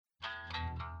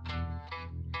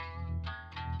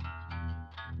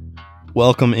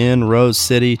Welcome in Rose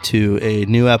City to a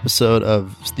new episode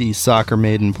of the Soccer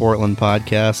Made in Portland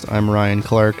podcast. I'm Ryan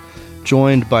Clark,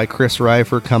 joined by Chris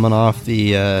Reifer coming off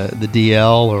the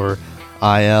DL or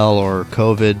IL or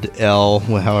COVID L,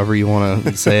 however you want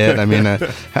to say it. I mean,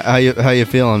 how you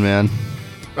feeling, man?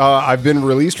 I've been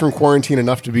released from quarantine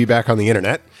enough to be back on the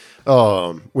internet,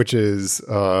 which is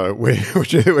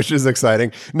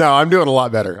exciting. No, I'm doing a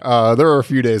lot better. There were a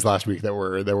few days last week that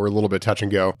were a little bit touch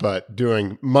and go, but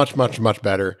doing much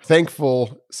better.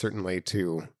 Thankful, certainly,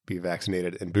 to be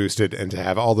vaccinated and boosted and to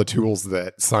have all the tools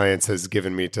that science has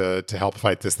given me to help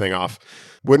fight this thing off.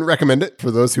 Wouldn't recommend it for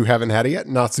those who haven't had it yet.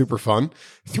 Not super fun.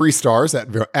 3 stars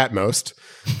at most.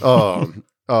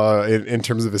 In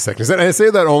terms of his sickness. And I say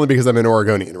that only because I'm an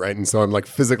Oregonian, right? And so I'm like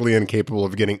physically incapable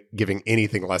of giving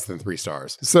anything less than 3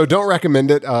 stars. So don't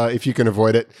recommend it if you can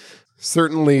avoid it.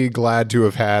 Certainly glad to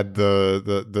have had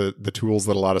the tools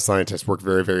that a lot of scientists work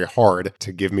very, very hard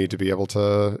to give me to be able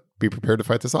to be prepared to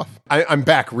fight this off. I'm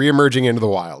back, reemerging into the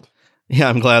wild. Yeah,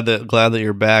 I'm glad that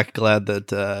you're back. Glad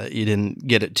that you didn't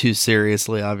get it too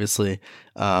seriously. Obviously,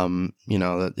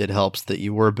 that it helps that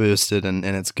you were boosted, and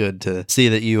it's good to see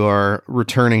that you are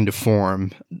returning to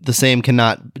form. The same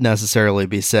cannot necessarily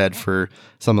be said for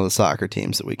some of the soccer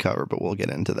teams that we cover, but we'll get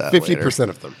into that. 50%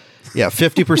 of them. Yeah,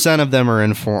 50% of them are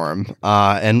in form,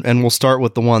 and we'll start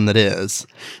with the one that is,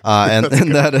 and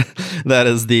that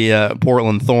is the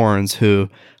Portland Thorns, who.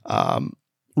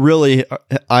 Really,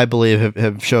 I believe,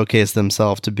 have showcased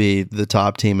themselves to be the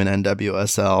top team in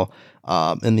NWSL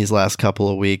in these last couple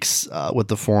of weeks with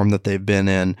the form that they've been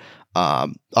in.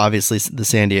 Obviously, the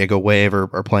San Diego Wave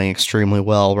are playing extremely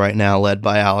well right now, led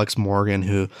by Alex Morgan,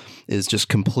 who is just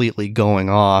completely going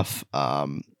off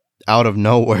out of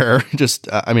nowhere. Not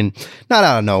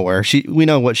out of nowhere. We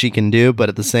know what she can do, but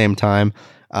at the same time,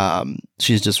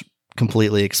 she's just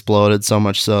completely exploded, so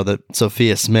much so that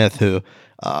Sophia Smith, who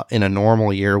in a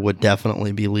normal year would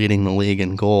definitely be leading the league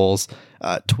in goals,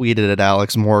 tweeted at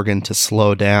Alex Morgan to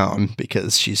slow down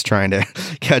because she's trying to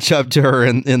catch up to her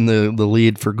in the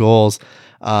lead for goals,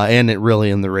 and it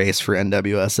really in the race for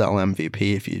NWSL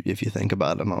MVP if you think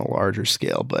about it on a larger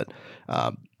scale. But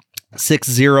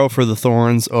 6-0 for the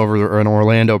Thorns over an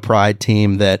Orlando Pride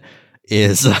team that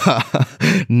is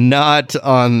not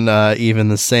on even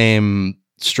the same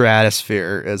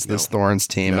stratosphere as this Thorns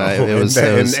team. It was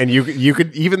you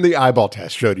could, even the eyeball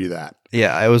test showed you that.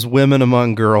 Yeah, it was women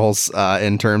among girls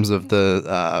in terms of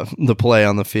the play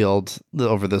on the field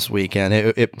over this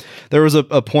weekend. There was a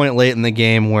point late in the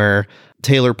game where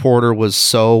Taylor Porter was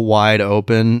so wide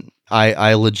open.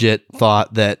 I legit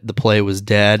thought that the play was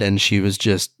dead and she was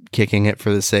just kicking it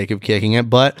for the sake of kicking it.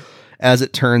 But as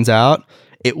it turns out,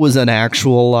 it was an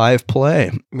actual live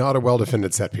play. Not a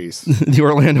well-defended set piece. The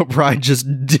Orlando Pride just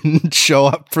didn't show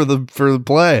up for the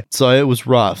play. So it was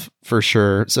rough, for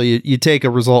sure. So you take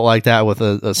a result like that with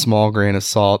a small grain of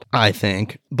salt, I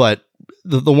think. But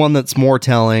the one that's more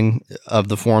telling of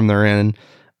the form they're in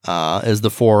is the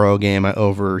 4-0 game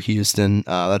over Houston.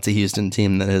 That's a Houston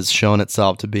team that has shown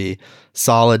itself to be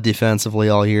solid defensively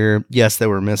all year. Yes, they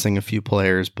were missing a few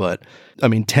players, but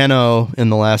 10-0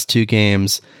 in the last 2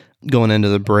 games. Going into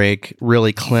the break,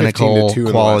 really clinical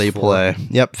quality play.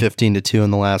 Yep, 15-2 in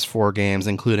the last 4 games,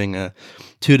 including a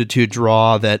 2-2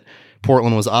 draw that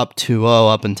Portland was up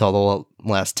 2-0 up until the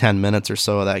last 10 minutes or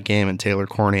so of that game, and Taylor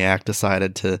Korniak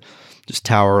decided to just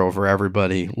tower over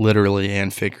everybody, literally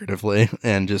and figuratively,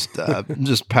 and just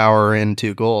power in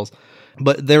 2 goals.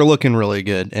 But they're looking really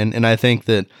good, and I think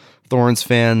that Thorns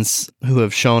fans who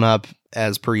have shown up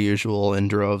as per usual in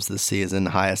droves this season,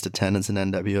 highest attendance in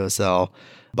NWSL,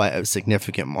 by a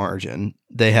significant margin.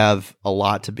 They have a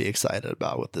lot to be excited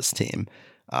about with this team.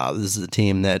 This is a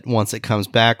team that once it comes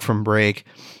back from break,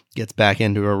 gets back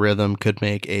into a rhythm, could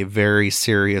make a very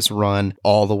serious run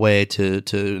all the way to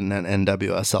an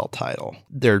NWSL title.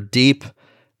 They're deep.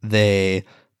 They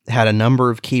had a number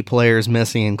of key players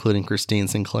missing, including Christine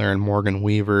Sinclair and Morgan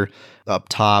Weaver up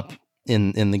top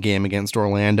in the game against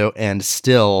Orlando, and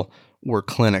still were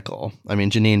clinical.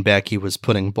 Janine Becky was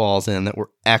putting balls in that were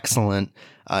excellent,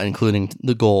 including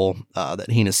the goal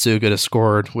that Hina Sugata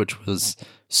scored, which was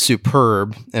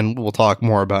superb. And we'll talk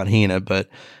more about Hina, but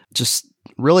just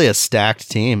really a stacked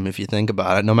team if you think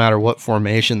about it. No matter what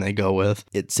formation they go with,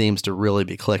 it seems to really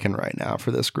be clicking right now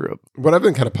for this group. What I've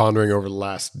been kind of pondering over the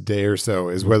last day or so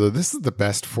is whether this is the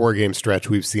best 4-game stretch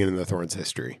we've seen in the Thorns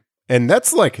history. And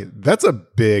that's a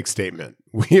big statement.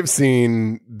 We have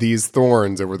seen these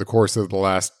Thorns over the course of the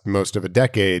last most of a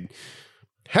decade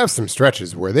have some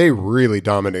stretches where they really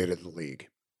dominated the league.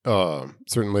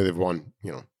 Certainly they've won,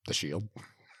 the Shield.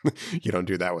 You don't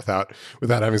do that without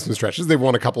having some stretches. They've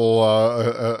won a couple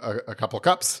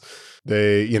cups.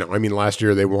 They, last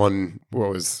year they won what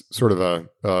was sort of a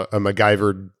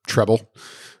MacGyver treble.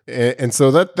 And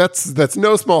so that's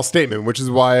no small statement, which is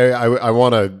why I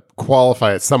want to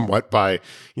qualify it somewhat by,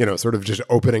 sort of just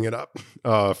opening it up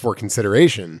for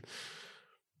consideration.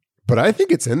 But I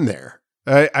think it's in there.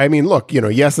 I mean, look,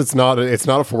 yes, it's not a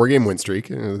 4-game win streak.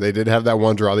 They did have that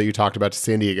one draw that you talked about to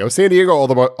San Diego. San Diego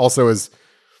also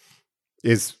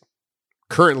is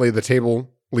currently the table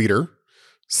leader.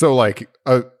 So like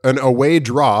an away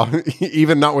draw,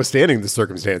 even notwithstanding the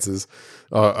circumstances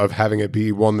of having it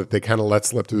be one that they kind of let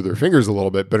slip through their fingers a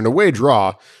little bit, but an away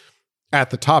draw at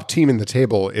the top team in the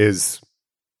table is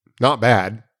not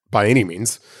bad by any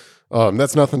means.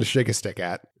 That's nothing to shake a stick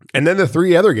at. And then the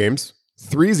 3 other games,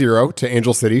 3-0 to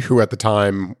Angel City, who at the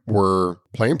time were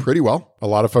playing pretty well. A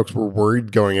lot of folks were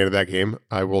worried going into that game.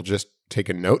 I will just take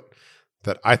a note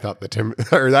that I thought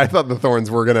the Thorns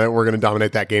were gonna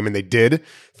dominate that game, and they did.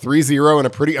 3-0 in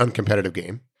a pretty uncompetitive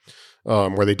game,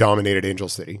 where they dominated Angel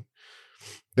City.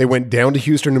 They went down to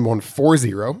Houston and won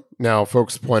 4-0. Now,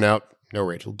 folks point out no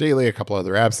Rachel Daly, a couple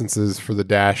other absences for the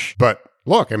Dash, but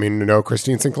look, I mean, no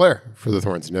Christine Sinclair for the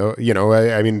Thorns. No,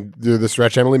 the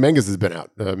stretch Emily Menges has been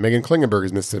out. Megan Klingenberg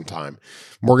has missed some time.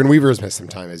 Morgan Weaver has missed some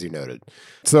time, as you noted.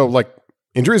 So, like,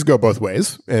 injuries go both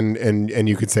ways, and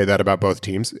you could say that about both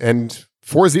teams. And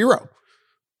 4-0.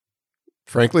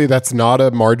 Frankly, that's not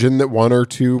a margin that 1 or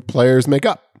 2 players make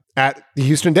up. At the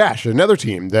Houston Dash, another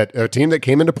team that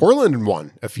came into Portland and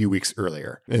won a few weeks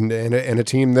earlier, and a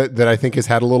team that I think has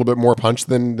had a little bit more punch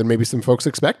than maybe some folks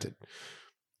expected.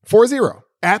 4-0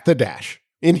 at the Dash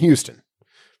in Houston.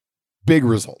 Big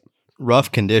result.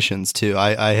 Rough conditions too.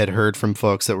 I had heard from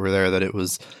folks that were there that it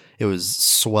was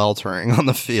sweltering on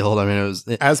the field. I mean,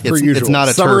 as per usual. It's not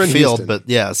a summer turf field, Houston. but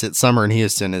yes, summer in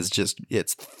Houston is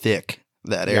it's thick.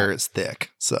 That air is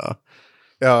thick. So,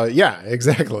 yeah,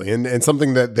 exactly. And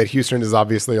something that Houston is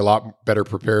obviously a lot better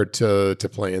prepared to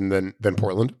play in than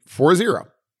Portland. 4-0.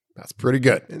 That's pretty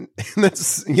good. And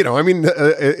that's,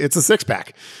 it's a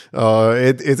 6-pack.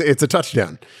 It's a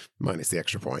touchdown minus the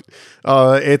extra point.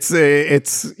 It's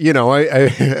against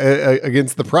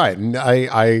the Pride. And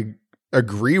I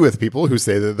agree with people who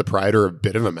say that the Pride are a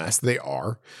bit of a mess. They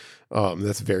are.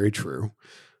 That's very true.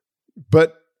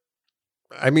 But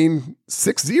I mean,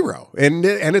 6-0,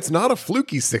 and it's not a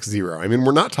fluky 6-0. I mean,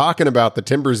 we're not talking about the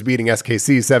Timbers beating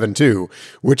SKC 7-2,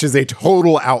 which is a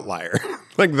total outlier.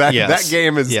 Like that, that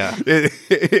game is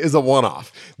a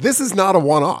one-off. This is not a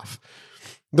one-off.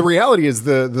 The reality is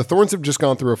the Thorns have just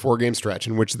gone through a 4-game stretch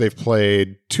in which they've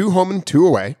played 2 home and 2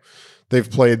 away.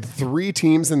 They've played 3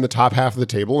 teams in the top half of the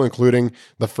table, including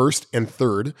the first and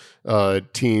third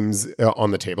teams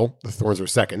on the table. The Thorns are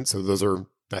second, so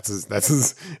that's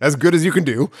as good as you can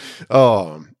do.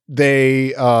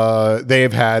 They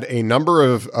have had a number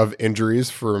of injuries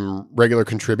from regular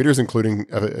contributors, including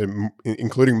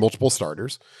multiple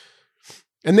starters,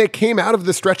 and they came out of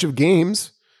the stretch of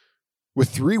games with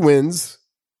 3 wins,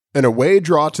 an away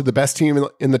draw to the best team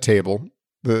in the table,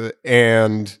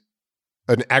 and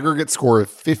an aggregate score of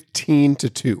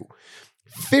 15-2.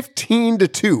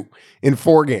 15-2 in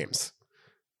 4 games.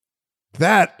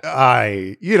 That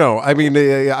I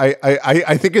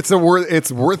think it's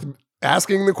worth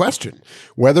asking the question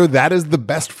whether that is the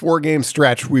best 4-game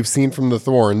stretch we've seen from the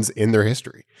Thorns in their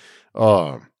history.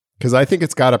 Because I think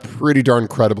it's got a pretty darn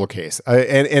credible case.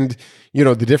 And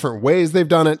the different ways they've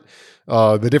done it,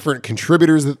 the different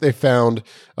contributors that they found,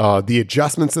 the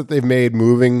adjustments that they've made,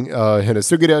 moving Hina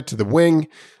Sugita to the wing,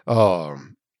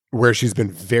 where she's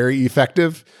been very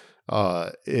effective.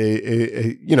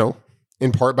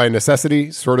 In part by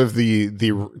necessity, sort of the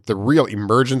real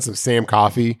emergence of Sam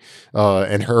Coffey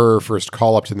and her first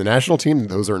call up to the national team.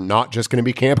 Those are not just going to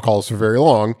be camp calls for very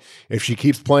long. If she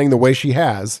keeps playing the way she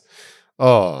has,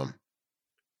 I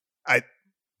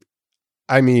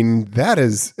mean, that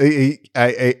is,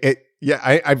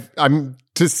 I'm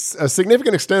to a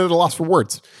significant extent at a loss for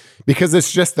words because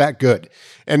it's just that good.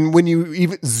 And when you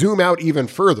even zoom out even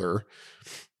further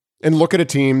and look at a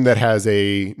team that has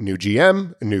a new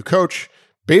GM, a new coach,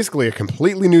 basically a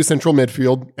completely new central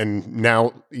midfield, and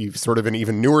now sort of an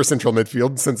even newer central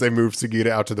midfield since they moved Sugita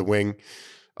out to the wing.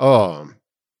 To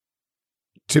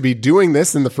be doing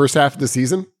this in the first half of the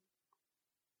season,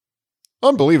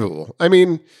 unbelievable. I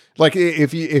mean, like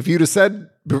if you'd have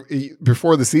said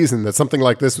before the season that something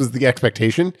like this was the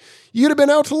expectation, you'd have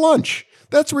been out to lunch.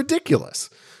 That's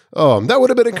ridiculous. That would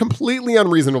have been a completely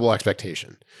unreasonable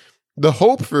expectation. The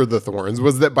hope for the Thorns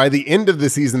was that by the end of the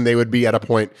season, they would be at a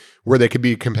point where they could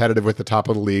be competitive with the top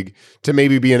of the league to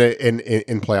maybe be in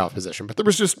playoff position. But there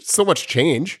was just so much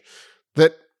change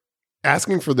that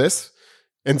asking for this,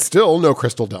 and still no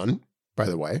Crystal Dunn, by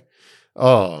the way,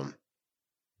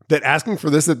 that asking for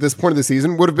this at this point of the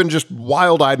season would have been just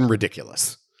wild-eyed and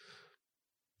ridiculous.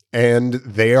 And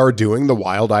they are doing the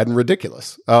wild-eyed and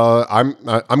ridiculous. I'm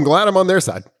glad I'm on their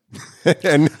side.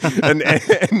 and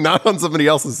not on somebody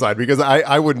else's side, because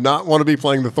I would not want to be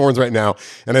playing the Thorns right now.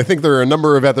 And I think there are a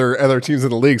number of other teams in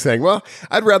the league saying, well,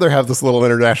 I'd rather have this little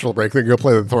international break than go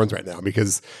play the Thorns right now,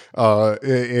 because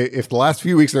if the last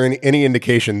few weeks are any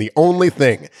indication, the only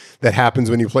thing that happens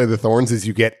when you play the Thorns is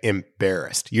you get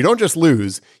embarrassed. You don't just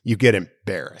lose, you get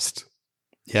embarrassed.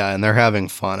 Yeah, and they're having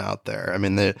fun out there. I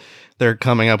mean, they're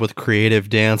coming up with creative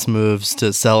dance moves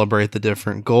to celebrate the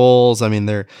different goals. I mean,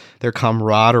 their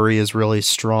camaraderie is really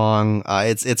strong.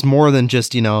 It's more than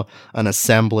just, an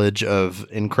assemblage of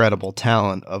incredible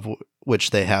talent, of which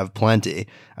they have plenty.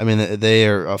 I mean, they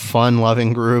are a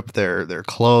fun-loving group. They're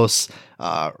close.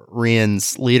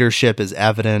 Rian's leadership is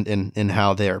evident in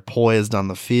how they are poised on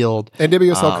the field.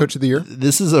 NWSL Coach of the Year.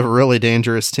 This is a really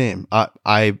dangerous team.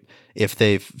 If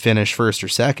they finish first or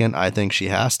second, I think she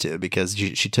has to, because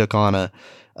she took on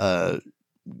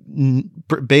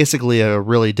basically a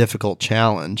really difficult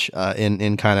challenge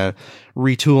in kind of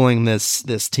retooling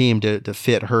this team to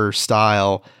fit her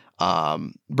style,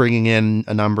 bringing in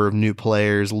a number of new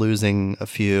players, losing a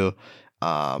few,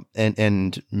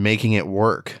 and making it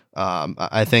work.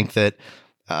 I think that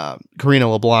Karina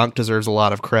LeBlanc deserves a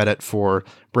lot of credit for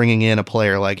bringing in a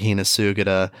player like Hina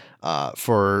Sugita,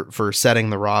 for setting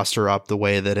the roster up the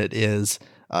way that it is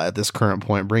at this current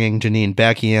point. Bringing Janine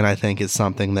Becky in, I think, is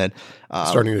something that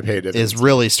starting to pay dividends. Is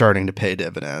really starting to pay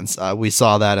dividends. We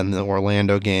saw that in the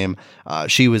Orlando game.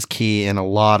 She was key in a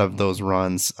lot of those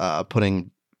runs,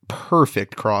 putting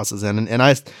perfect crosses in.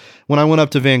 And when I went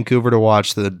up to Vancouver to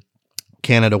watch the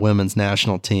Canada women's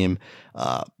national team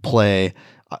play,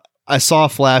 I saw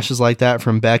flashes like that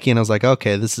from Becky, and I was like,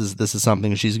 okay, this is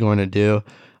something she's going to do.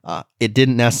 It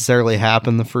didn't necessarily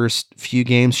happen the first few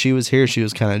games she was here. She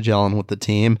was kind of gelling with the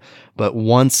team, but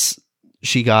once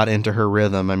she got into her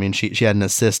rhythm, I mean, she had an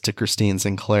assist to Christine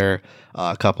Sinclair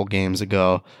a couple games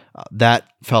ago. That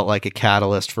felt like a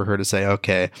catalyst for her to say,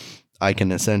 okay, I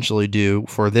can essentially do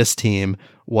for this team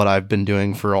what I've been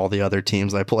doing for all the other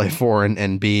teams I play for,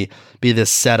 and be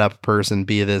this setup person,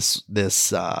 be this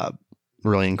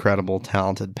really incredible,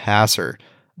 talented passer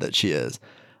that she is.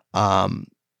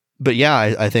 But yeah,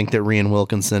 I think that Rian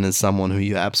Wilkinson is someone who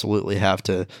you absolutely have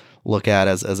to look at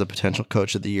as a potential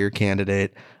Coach of the Year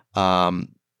candidate.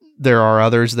 There are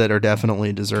others that are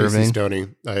definitely deserving. Casey Stoney,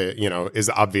 is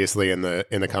obviously in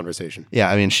the conversation. Yeah,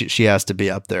 I mean, she has to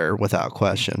be up there without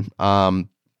question.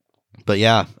 But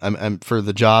yeah, I'm for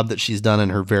the job that she's done in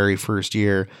her very first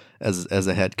year as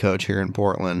a head coach here in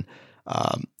Portland.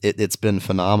 It's been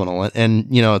phenomenal. And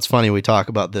it's funny, we talk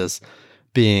about this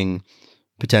being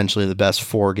potentially the best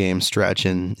 4-game stretch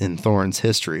in Thorns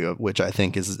history, which I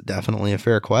think is definitely a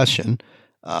fair question.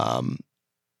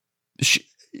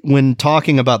 When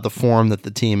talking about the form that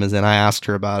the team is in, I asked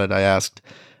her about it. I asked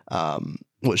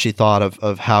what she thought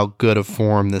of how good of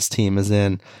form this team is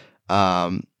in.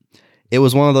 It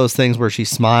was one of those things where she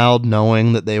smiled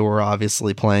knowing that they were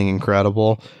obviously playing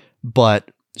incredible, but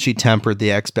she tempered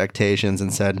the expectations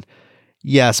and said,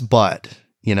 yes, but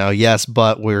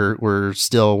we're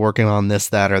still working on this,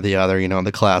 that, or the other,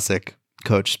 the classic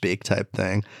coach speak type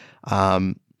thing.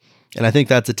 And I think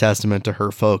that's a testament to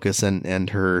her focus and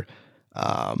her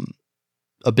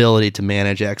ability to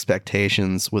manage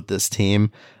expectations with this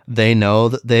team. They know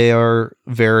that they are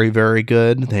very, very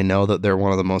good. They know that they're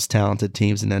one of the most talented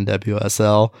teams in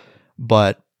NWSL,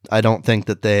 but I don't think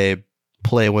that they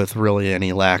play with really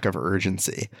any lack of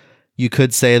urgency. You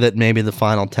could say that maybe the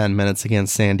final 10 minutes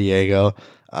against San Diego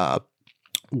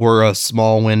were a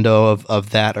small window of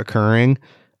that occurring.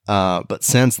 But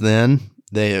since then,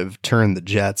 they have turned the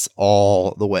Jets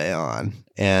all the way on.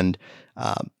 And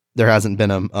there hasn't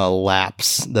been a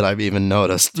lapse that I've even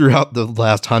noticed throughout the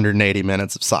last 180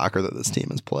 minutes of soccer that this team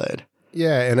has played.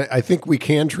 Yeah, and I think we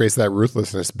can trace that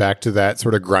ruthlessness back to that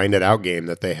sort of grinded out game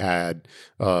that they had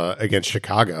against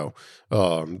Chicago.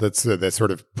 That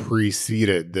sort of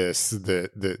preceded this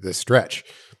stretch.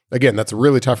 Again, that's a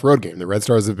really tough road game. The Red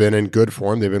Stars have been in good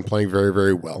form. They've been playing very,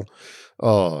 very well.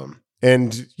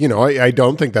 And I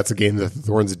don't think that's a game that the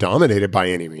Thorns dominated by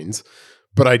any means,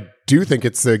 but I do think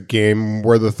it's a game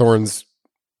where the Thorns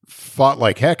fought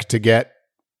like heck to get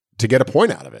a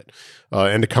point out of it,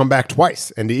 and to come back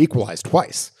twice and to equalize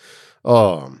twice.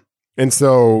 And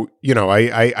so,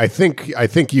 I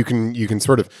think you can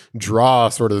sort of draw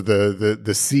sort of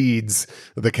the seeds,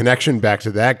 the connection back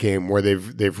to that game where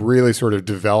they've really sort of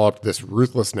developed this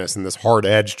ruthlessness and this hard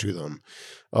edge to them,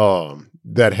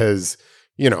 that has,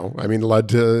 led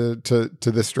to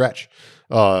this stretch.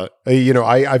 I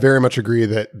very much agree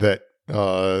that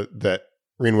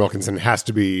Reen Wilkinson has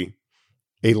to be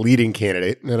a leading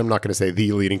candidate, and I'm not going to say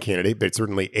the leading candidate, but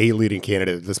certainly a leading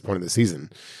candidate at this point of the season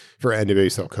for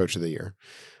NWSL Coach of the Year.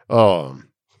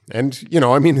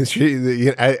 She,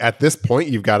 at this point,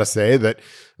 you've got to say that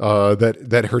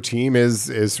that her team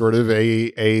is sort of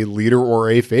a leader or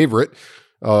a favorite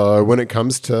when it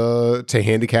comes to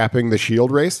handicapping the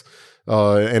Shield race,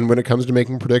 and when it comes to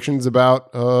making predictions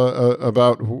about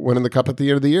winning the cup at the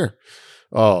end of the year.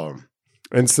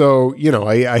 And so,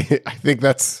 I think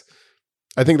that's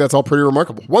all pretty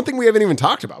remarkable. One thing we haven't even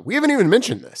talked about, we haven't even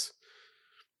mentioned this.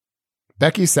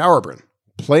 Becky Sauerbrunn,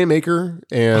 playmaker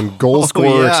and goal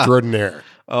scorer extraordinaire.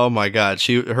 Oh my God.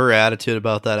 Her attitude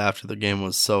about that after the game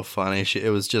was so funny. It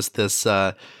was just this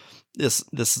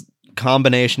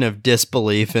combination of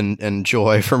disbelief and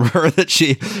joy from her that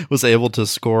she was able to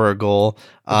score a goal.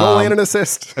 A goal and an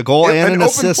assist. A goal and an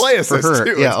assist open play assist for her.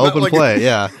 too. Yeah, open play.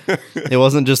 Yeah. It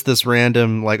wasn't just this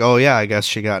random, like, oh yeah, I guess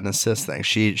she got an assist thing.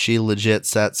 She legit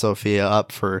set Sophia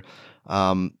up for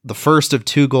the first of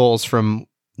 2 goals from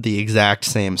the exact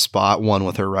same spot, one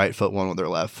with her right foot, one with her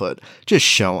left foot, just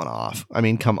showing off. I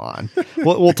mean, come on.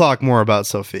 We'll talk more about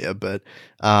Sophia, but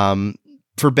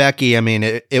for Becky, I mean,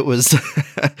 it was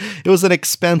it was an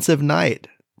expensive night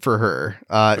for her.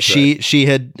 She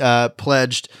had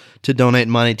pledged to donate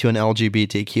money to an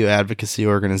LGBTQ advocacy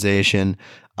organization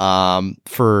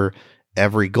for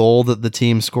every goal that the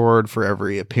team scored, for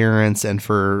every appearance, and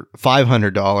for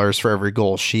 $500 for every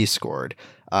goal she scored.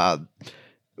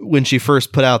 When she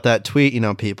first put out that tweet,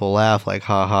 people laugh like,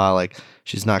 haha, like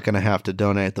she's not going to have to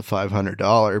donate the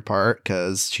 $500 part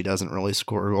because she doesn't really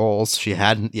score goals. She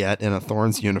hadn't yet in a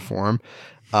Thorns uniform.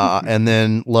 And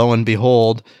then lo and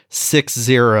behold,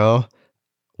 6-0,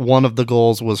 one of the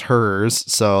goals was hers.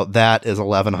 So that is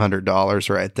 $1,100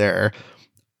 right there.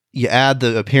 You add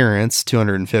the appearance,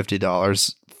 $250,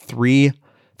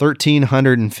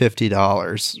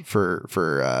 $1,350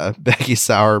 for Becky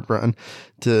Sauerbrunn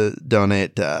to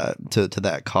donate to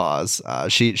that cause.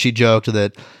 She joked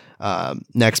that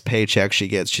next paycheck she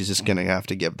gets, she's just going to have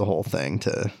to give the whole thing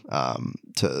to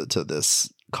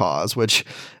this cause, which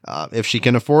if she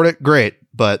can afford it, great.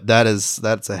 But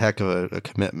that's a heck of a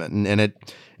commitment, and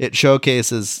it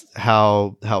showcases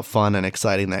how fun and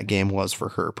exciting that game was for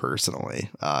her personally.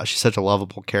 She's such a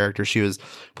lovable character. She was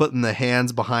putting the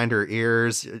hands behind her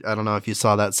ears. I don't know if you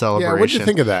saw that celebration. Yeah, what'd you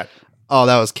think of that? Oh,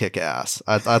 that was kick ass.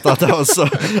 I thought that was so.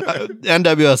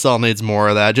 NWSL needs more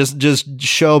of that. Just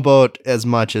showboat as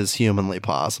much as humanly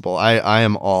possible. I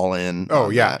am all in. Oh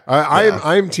yeah,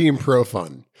 I'm team pro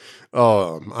fun.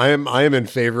 I am in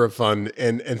favor of fun,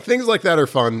 and things like that are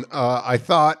fun. I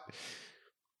thought,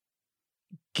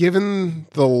 given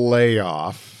the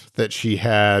layoff that she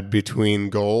had between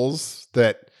goals,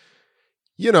 that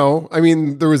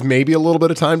there was maybe a little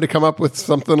bit of time to come up with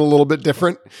something a little bit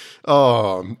different.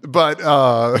 But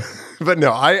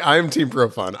no, I'm team pro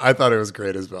fun. I thought it was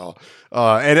great as well.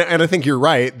 And I think you're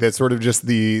right that sort of just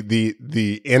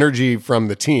the energy from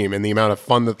the team and the amount of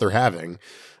fun that they're having,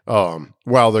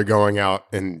 while they're going out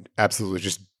and absolutely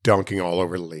just dunking all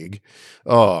over the league,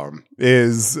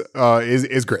 is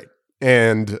great.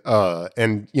 And I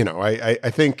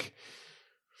think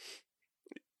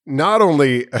not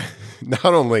only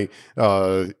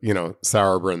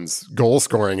Sauerbrunn's goal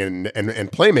scoring and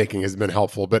playmaking has been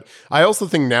helpful, but I also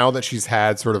think now that she's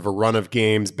had sort of a run of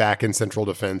games back in central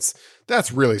defense,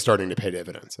 that's really starting to pay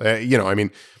dividends.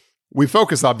 We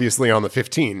focus obviously on the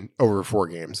 15 over 4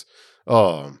 games,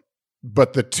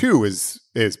 but the 2 is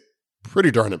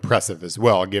pretty darn impressive as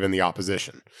well, given the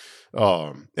opposition,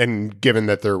 and given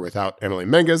that they're without Emily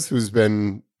Menges, who's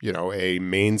been a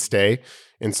mainstay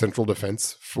in central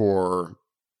defense for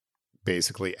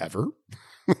basically ever,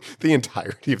 the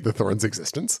entirety of the Thorns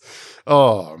existence,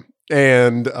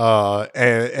 and the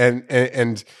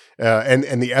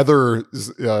other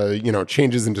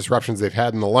changes and disruptions they've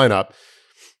had in the lineup,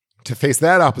 to face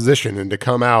that opposition and to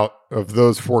come out of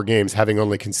those 4 games having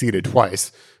only conceded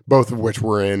twice, both of which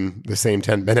were in the same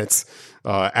 10 minutes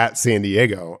at San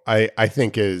Diego, I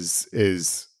think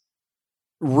is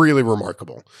really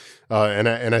remarkable.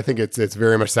 And I think it's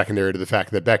very much secondary to the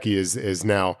fact that Becky is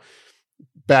now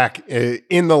back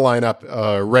in the lineup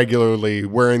regularly,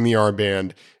 wearing the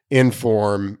armband, in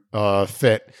form,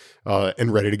 fit,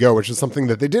 and ready to go, which is something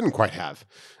that they didn't quite have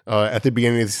at the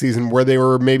beginning of the season, where they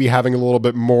were maybe having a little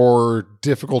bit more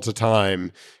difficult a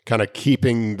time kind of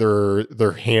keeping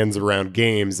their hands around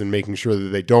games and making sure that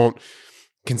they don't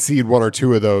concede one or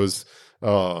two of those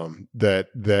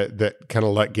that kind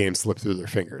of let games slip through their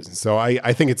fingers. And so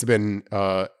I think it's been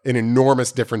an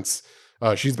enormous difference.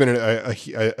 She's been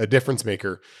a difference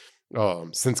maker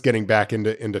since getting back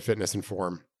into fitness and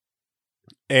form.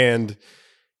 And,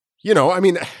 I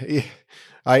mean,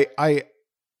 I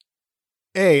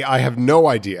have no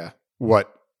idea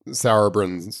what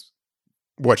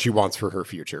she wants for her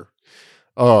future.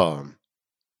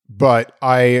 But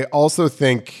I also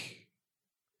think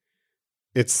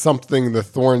it's something the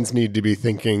Thorns need to be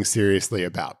thinking seriously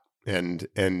about. And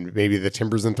maybe the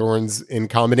Timbers and Thorns in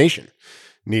combination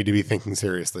need to be thinking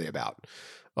seriously about.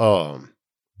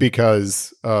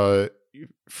 Because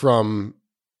from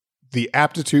the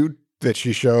aptitude that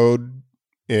she showed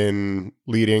in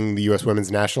leading the U.S.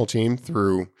 women's national team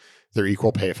through their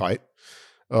equal pay fight,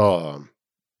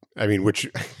 which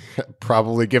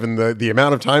probably, given the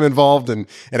amount of time involved and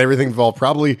everything involved,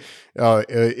 probably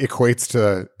equates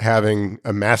to having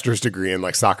a master's degree in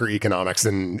like soccer economics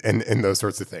and those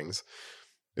sorts of things.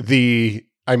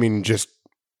 Just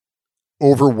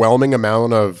overwhelming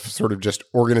amount of sort of just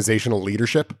organizational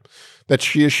leadership that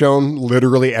she has shown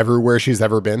literally everywhere she's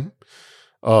ever been.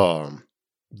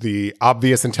 The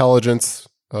obvious intelligence,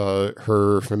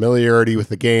 her familiarity with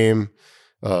the game,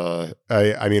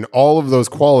 all of those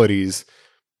qualities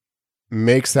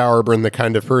make Sauerbrunn the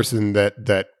kind of person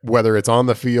that whether it's on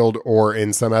the field or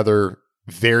in some other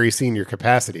very senior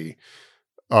capacity,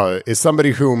 is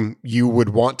somebody whom you would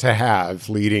want to have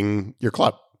leading your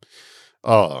club.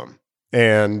 I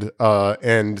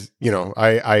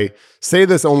say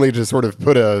this only to sort of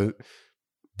put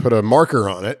a marker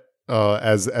on it,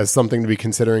 as something to be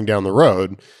considering down the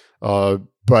road.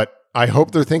 But I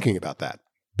hope they're thinking about that,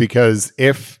 because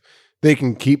if they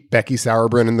can keep Becky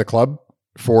Sauerbrunn in the club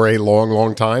for a long,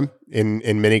 long time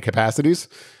in many capacities,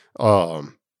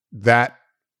 that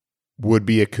would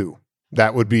be a coup.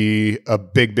 That would be a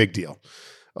big, big deal.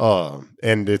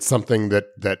 And it's something that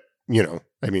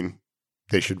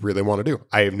they should really want to do.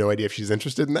 I have no idea if she's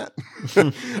interested in that.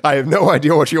 I have no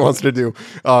idea what she wants to do,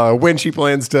 when she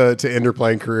plans to end her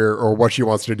playing career, or what she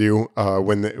wants to do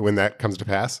when that comes to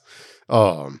pass.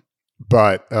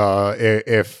 But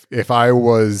if I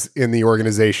was in the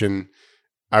organization,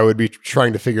 I would be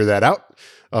trying to figure that out,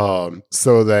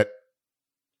 so that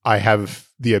I have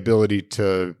the ability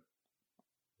to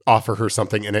offer her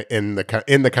something in the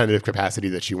kind of capacity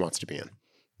that she wants to be in.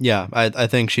 Yeah, I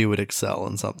think she would excel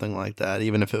in something like that,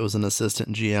 even if it was an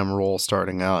assistant GM role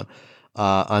starting out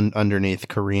underneath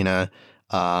Karina,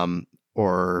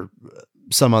 or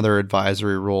some other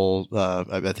advisory role.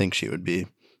 I think she would be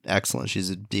excellent. She's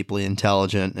a deeply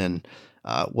intelligent and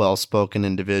well-spoken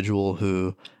individual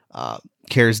who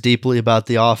cares deeply about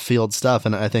the off-field stuff.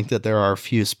 And I think that there are a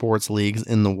few sports leagues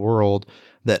in the world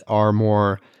that are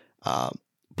more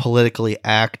politically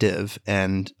active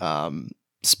and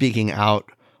speaking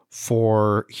out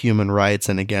for human rights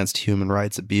and against human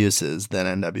rights abuses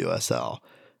than NWSL.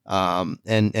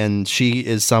 And she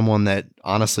is someone that,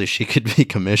 honestly, she could be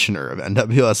commissioner of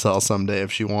NWSL someday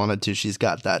if she wanted to. She's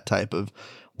got that type of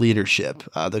leadership.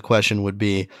 The question would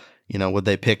be, would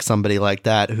they pick somebody like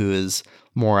that who is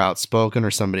more outspoken,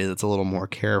 or somebody that's a little more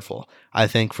careful? I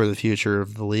think for the future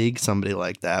of the league, somebody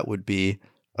like that would be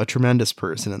a tremendous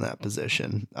person in that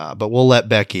position. But we'll let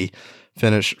Becky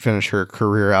finish her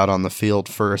career out on the field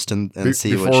first and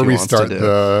see what she wants to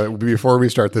do. Before we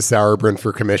start the Sauerbrunn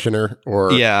for commissioner,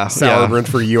 or Sauerbrunn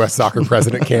for U.S. soccer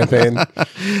president campaign.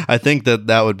 I think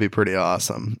that would be pretty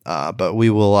awesome. But we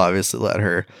will obviously let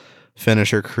her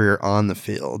finish her career on the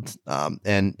field.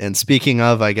 And speaking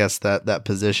of, I guess, that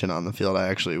position on the field, I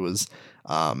actually was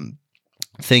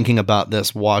thinking about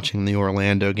this watching the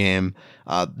Orlando game.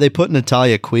 They put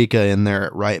Natalia Kuika in there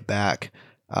at right back,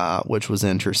 which was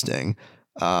interesting.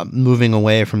 Moving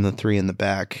away from the three in the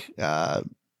back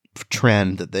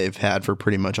trend that they've had for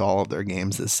pretty much all of their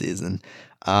games this season.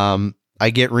 I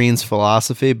get Reen's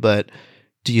philosophy, but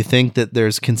do you think that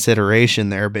there's consideration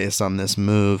there based on this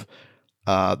move,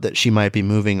 that she might be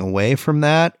moving away from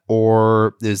that?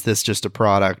 Or is this just a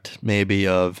product maybe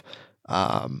of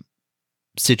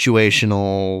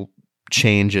situational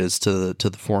changes to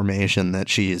the formation that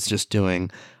she is just doing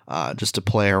just to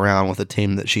play around with a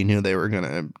team that she knew they were going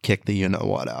to kick the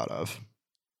you-know-what out of?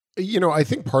 I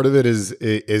think part of it is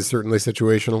certainly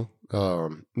situational.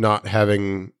 Not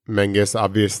having Menges,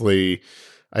 obviously,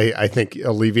 I think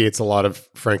alleviates a lot of,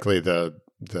 frankly, the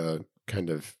kind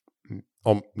of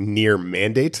near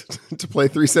mandate to play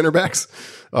 3 center backs,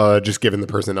 just given the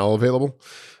personnel available.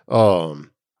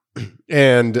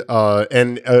 And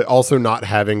also not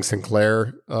having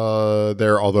Sinclair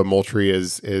there, although Moultrie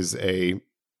is a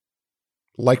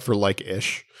like for like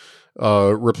ish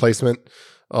replacement.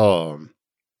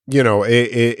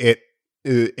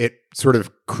 It sort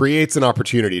of creates an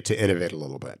opportunity to innovate a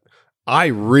little bit. I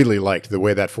really liked the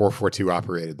way that 4-4-2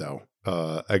 operated though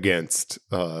against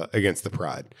the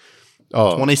Pride.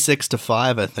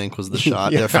 26-5, I think, was the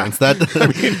shot difference. That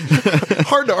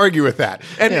hard to argue with that.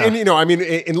 And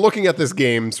in looking at this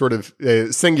game sort of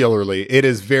singularly, it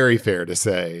is very fair to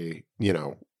say,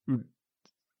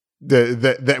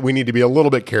 that we need to be a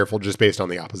little bit careful just based on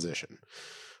the opposition.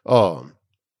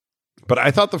 But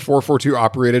I thought the 4-4-2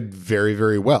 operated very,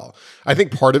 very well. I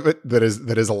think part of it that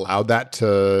has allowed that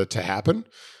to happen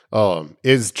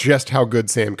is just how good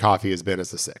Sam Coffey has been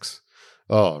as a 6.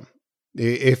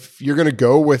 If you're going to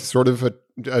go with sort of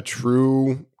a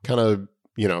true kind of,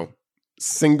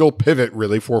 single pivot,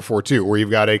 really 4-4-2, where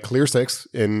you've got a clear 6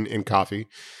 in Coffey,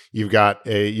 you've got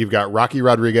Rocky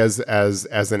Rodriguez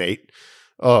as an 8,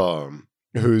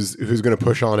 who's going to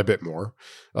push on a bit more,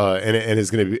 and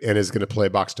is going to play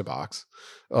box to box.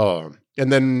 And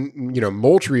then,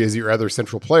 Moultrie is your other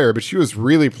central player, but she was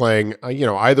really playing,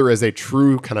 either as a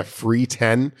true kind of free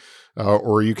 10,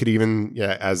 or you could even,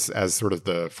 as sort of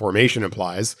the formation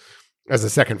implies, as a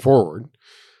second forward.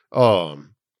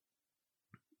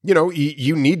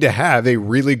 You need to have a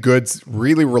really good,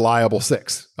 really reliable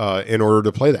 6 in order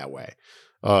to play that way.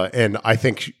 And I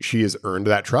think she has earned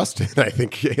that trust. And I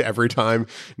think every time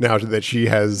now that she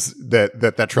has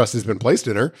that trust has been placed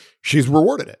in her, she's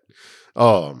rewarded it.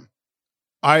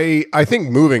 I think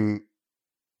moving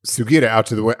Sugita out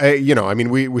to the way,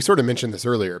 we sort of mentioned this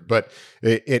earlier, but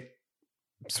it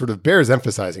sort of bears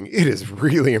emphasizing. It is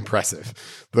really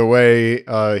impressive the way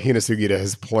Hina Sugita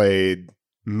has played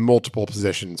multiple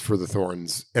positions for the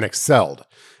Thorns and excelled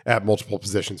at multiple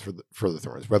positions for the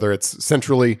Thorns, whether it's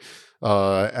centrally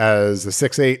as a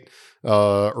 6-8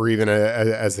 or even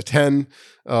as a 10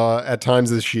 at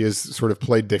times, as she has sort of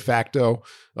played de facto.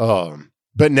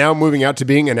 But now moving out to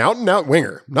being an out and out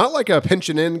winger, not like a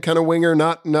pension in kind of winger,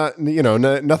 not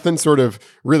nothing sort of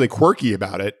really quirky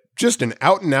about it, just an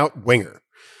out and out winger.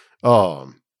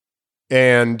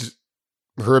 And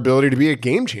her ability to be a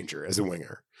game changer as a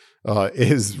winger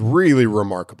is really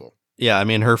remarkable. Yeah, I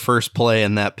mean, her first play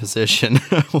in that position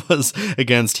was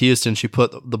against Houston. She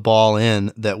put the ball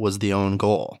in that was the own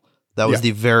goal. That was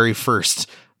the very first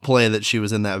play that she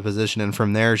was in that position. And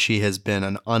from there, she has been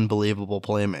an unbelievable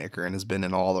playmaker and has been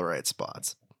in all the right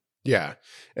spots. Yeah.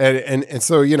 And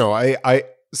so,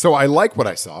 I like what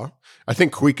I saw. I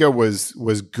think Kuika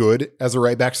was good as a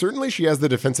right back. Certainly she has the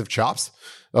defensive chops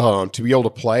to be able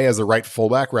to play as a right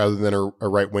fullback rather than a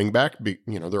right wing back.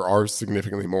 There are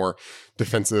significantly more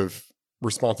defensive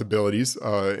responsibilities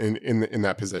in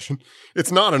that position.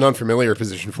 It's not an unfamiliar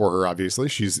position for her, obviously.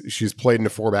 She's played in a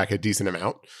 4-back a decent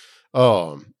amount.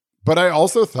 But I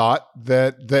also thought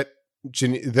that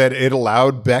it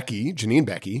allowed Janine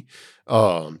Becky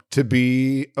to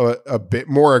be a bit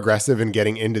more aggressive in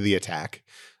getting into the attack,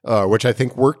 which I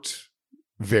think worked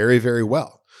very, very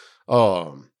well.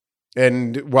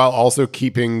 And while also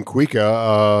keeping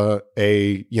Kuika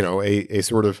a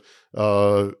sort of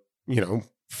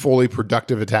fully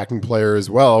productive attacking player as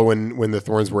well when the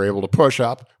Thorns were able to push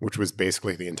up, which was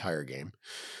basically the entire game.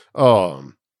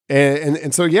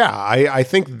 And so, I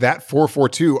think that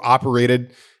 4-4-2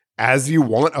 operated as you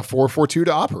want a 4-4-2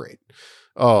 to operate.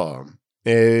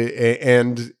 Early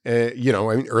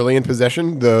in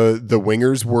possession, the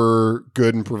wingers were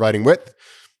good in providing width.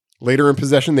 Later in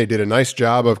possession, they did a nice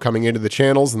job of coming into the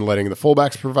channels and letting the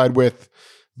fullbacks provide width.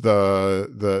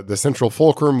 The central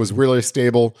fulcrum was really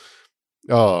stable.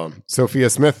 Sophia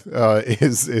Smith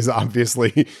is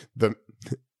obviously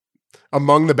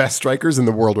among the best strikers in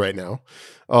the world right now.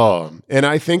 And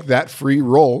I think that free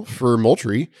role for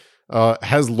Moultrie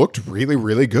has looked really,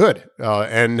 really good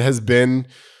and has been,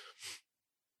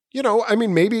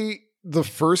 maybe the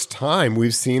first time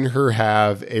we've seen her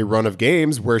have a run of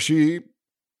games where she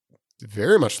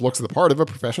very much looks the part of a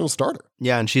professional starter.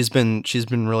 Yeah, and she's been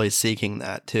really seeking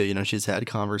that too. She's had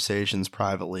conversations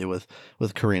privately with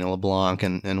Karina LeBlanc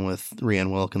and with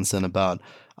Rianne Wilkinson about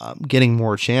getting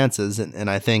more chances, and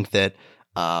I think that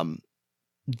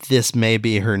this may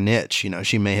be her niche.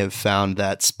 She may have found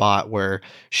that spot where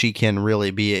she can really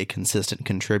be a consistent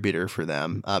contributor for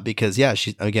them. Because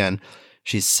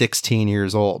she's 16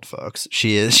 years old, folks.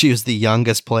 She was the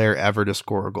youngest player ever to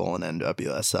score a goal in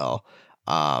NWSL.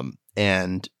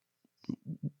 And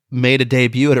made a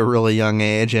debut at a really young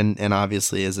age, and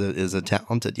obviously is a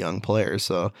talented young player.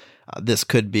 So this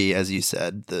could be, as you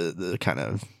said, the kind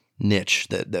of niche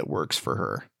that works for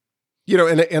her.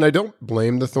 And I don't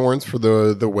blame the Thorns for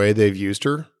the way they've used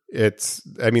her.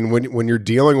 When you're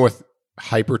dealing with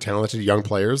hyper talented young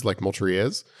players like Moultrie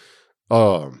is,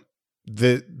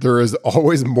 there is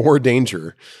always more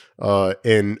danger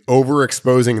in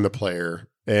overexposing the player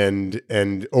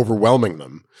and overwhelming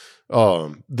them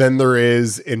than there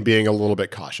is in being a little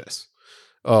bit cautious.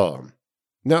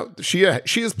 Now she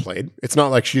has played. It's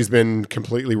not like she's been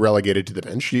completely relegated to the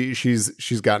bench.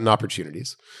 She's gotten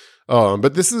opportunities.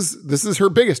 But this is her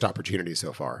biggest opportunity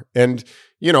so far. And,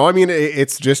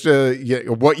 it's just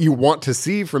what you want to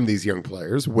see from these young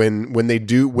players when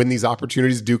these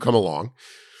opportunities do come along.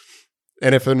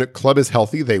 And if a club is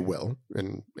healthy, they will,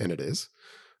 and it is.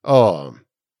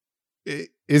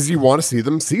 Is you want to see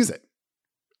them seize it.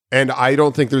 And I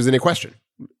don't think there's any question.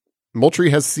 Moultrie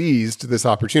has seized this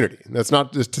opportunity. That's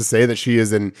not just to say that she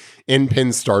is an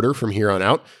in-pin starter from here on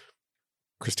out.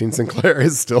 Christine Sinclair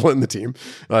is still in the team.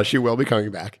 She will be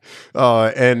coming back.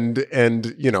 And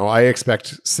I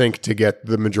expect Sink to get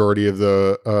the majority of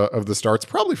the starts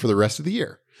probably for the rest of the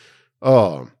year.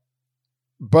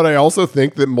 But I also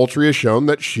think that Moultrie has shown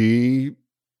that she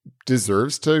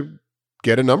deserves to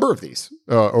get a number of these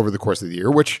over the course of the year,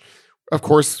 which of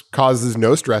course causes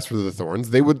no stress for the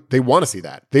Thorns. They want to see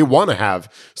that. They want to have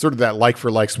sort of that like for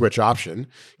like switch option,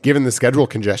 given the schedule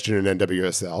congestion in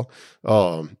NWSL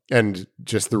and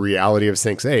just the reality of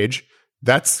Sink's age.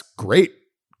 That's great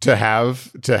to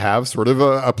have sort of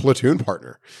a platoon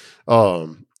partner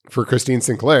for Christine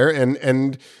Sinclair,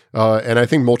 and I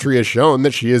think Moultrie has shown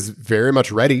that she is very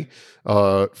much ready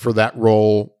for that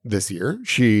role this year.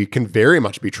 She can very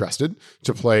much be trusted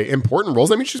to play important roles.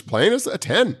 I mean, she's playing as a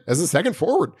 10, as a second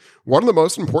forward, one of the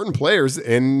most important players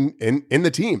in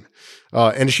the team,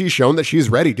 and she's shown that she's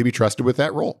ready to be trusted with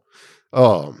that role.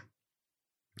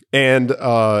 And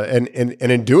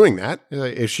in doing that,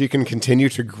 if she can continue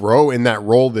to grow in that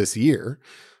role this year,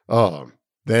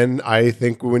 then I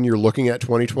think when you're looking at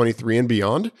 2023 and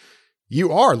beyond,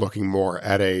 you are looking more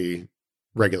at a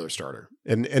regular starter.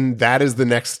 And that is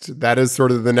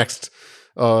sort of the next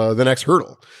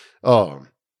hurdle.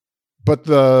 But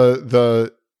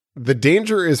the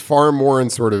danger is far more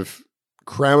in sort of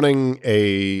crowning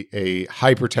a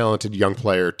hyper talented young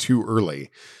player too early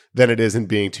than it is in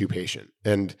being too patient.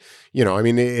 And,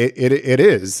 it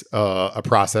is a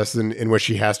process in which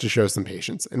she has to show some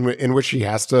patience, in which she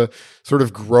has to sort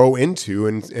of grow into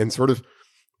and sort of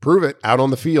prove it out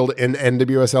on the field in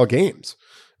NWSL games,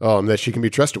 that she can be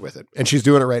trusted with it. And she's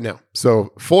doing it right now.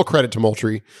 So full credit to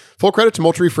Moultrie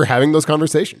for having those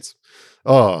conversations.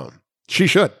 She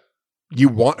should. You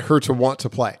want her to want to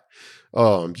play.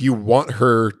 You want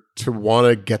her to want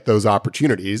to get those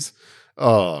opportunities.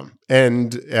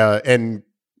 And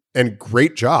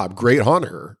great job, great on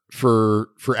her for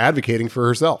advocating for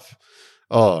herself.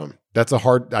 That's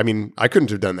I couldn't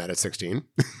have done that at 16.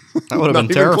 I would have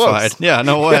been terrified. Yeah,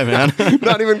 no way, man.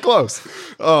 Not even close.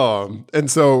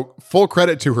 And so full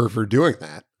credit to her for doing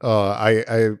that.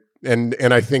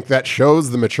 I think that shows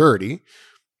the maturity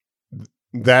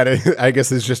that I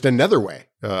guess is just another way,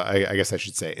 I guess I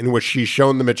should say, in which she's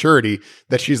shown the maturity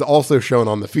that she's also shown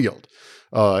on the field.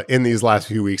 In these last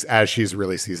few weeks, as she's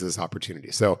really seized this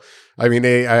opportunity. So,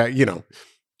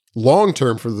 long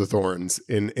term for the Thorns,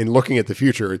 in looking at the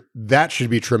future, that should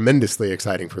be tremendously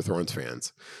exciting for Thorns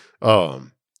fans,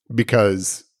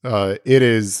 because it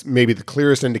is maybe the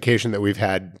clearest indication that we've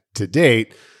had to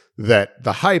date that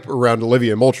the hype around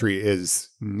Olivia Moultrie is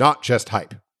not just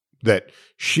hype. That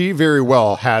she very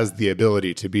well has the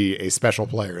ability to be a special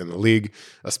player in the league,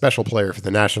 a special player for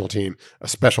the national team, a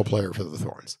special player for the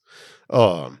Thorns.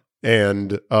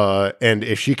 And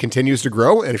if she continues to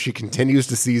grow and if she continues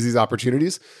to seize these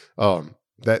opportunities,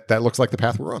 that looks like the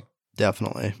path we're on.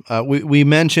 Definitely. We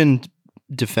mentioned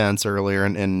defense earlier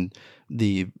and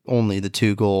only the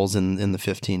 2 goals in the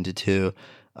 15-2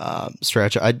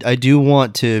 stretch. I do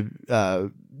want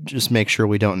to just make sure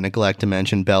we don't neglect to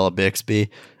mention Bella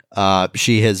Bixby.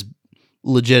 She has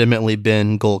legitimately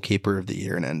been goalkeeper of the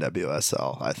year in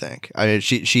NWSL, I think. I mean,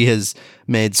 she has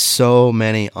made so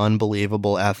many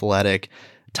unbelievable, athletic,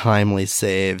 timely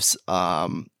saves.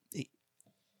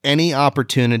 Any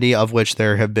opportunity, of which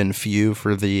there have been few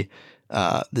for the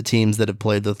teams that have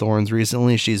played the Thorns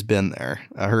recently, she's been there.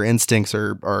 Her instincts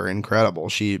are incredible.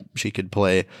 She could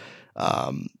play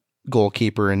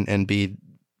goalkeeper and be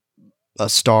a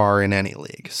star in any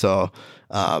league. So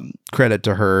credit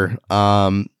to her.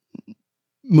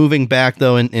 Moving back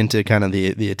though into kind of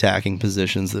the attacking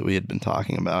positions that we had been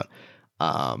talking about.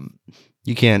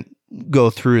 you can't go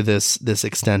through this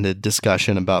extended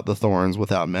discussion about the Thorns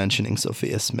without mentioning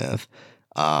Sophia Smith.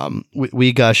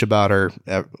 We gush about her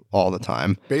all the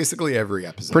time. Basically every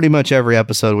episode. Pretty much every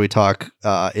episode we talk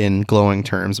in glowing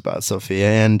terms about Sophia,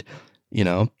 and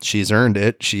she's earned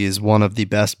it. She's one of the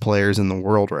best players in the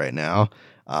world right now.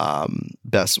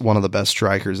 One of the best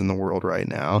strikers in the world right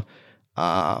now.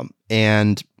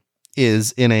 And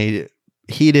is in a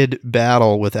heated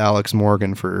battle with Alex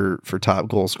Morgan for top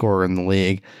goal scorer in the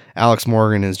league. Alex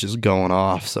Morgan is just going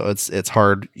off. So it's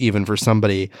hard even for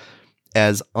somebody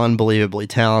as unbelievably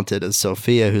talented as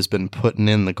Sophia, who's been putting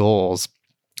in the goals,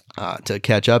 to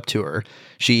catch up to her.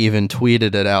 She even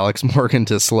tweeted at Alex Morgan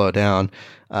to slow down,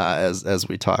 as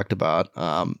we talked about.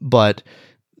 But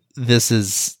this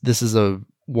is a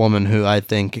woman who I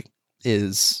think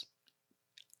is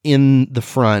in the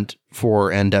front for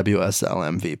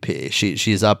NWSL MVP.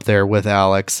 She's up there with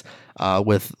Alex,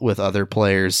 with other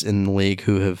players in the league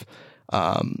who have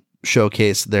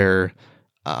showcased their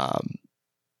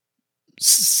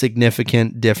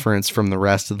significant difference from the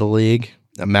rest of the league.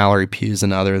 Mallory Pugh's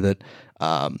another that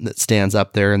stands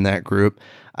up there in that group.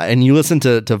 And you listen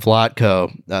to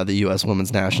Vlatko, the U.S.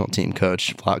 Women's National Team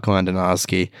coach, Vlatko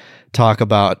Andonovski, talk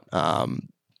about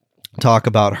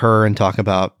her and talk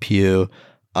about Pugh.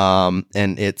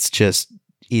 And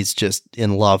he's just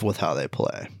in love with how they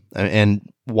play. And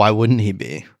why wouldn't he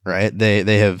be, right?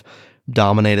 They have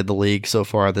dominated the league so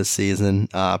far this season,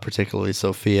 particularly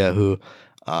Sophia, who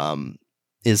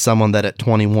is someone that at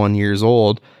 21 years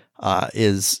old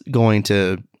is going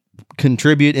to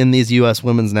contribute in these U.S.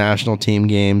 Women's National Team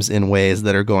games in ways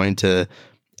that are going to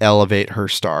elevate her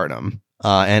stardom.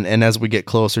 And as we get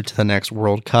closer to the next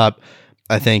World Cup,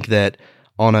 I think that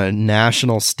on a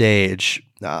national stage,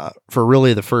 for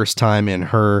really the first time in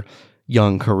her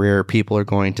young career, people are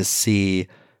going to see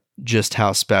just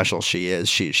how special she is.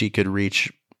 She could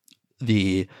reach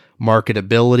the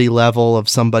marketability level of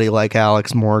somebody like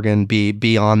Alex Morgan,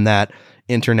 be on that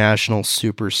international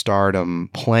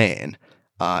superstardom plane.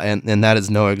 And that is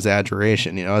no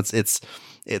exaggeration.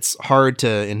 It's hard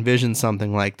to envision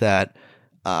something like that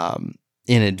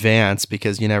in advance,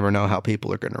 because you never know how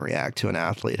people are going to react to an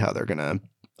athlete, how they're going to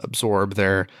absorb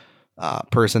their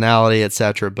personality,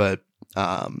 etc. But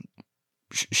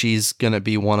she's going to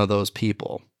be one of those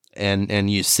people, and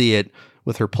you see it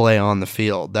with her play on the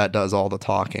field. That does all the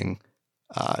talking.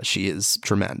 She is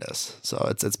tremendous. So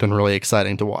it's been really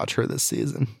exciting to watch her this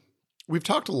season. We've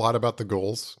talked a lot about the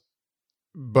goals,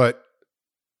 but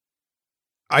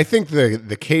I think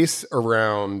the case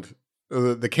around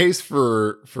the case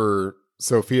for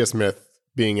Sophia Smith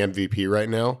being MVP right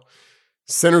now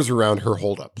centers around her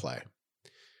hold-up play.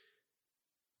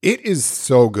 It is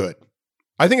so good.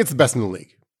 I think it's the best in the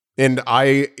league. And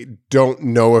I don't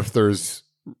know if there's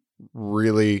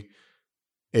really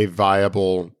a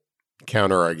viable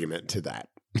counter-argument to that.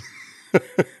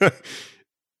 The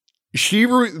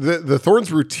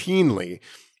Thorns routinely,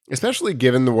 especially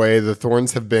given the way the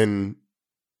Thorns have been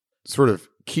sort of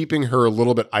keeping her a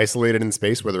little bit isolated in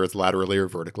space, whether it's laterally or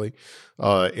vertically,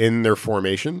 in their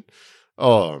formation,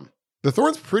 the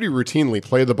Thorns pretty routinely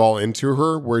play the ball into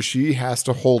her where she has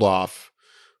to hold off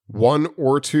one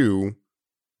or two,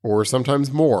 or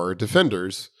sometimes more,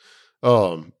 defenders,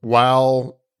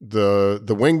 while the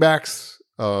wingbacks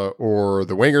or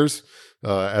the wingers,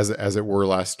 as it were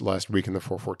last week in the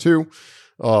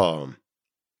 4-4-2,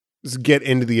 get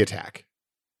into the attack.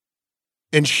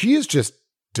 And she is just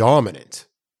dominant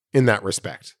in that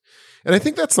respect. And I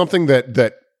think that's something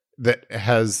that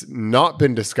has not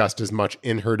been discussed as much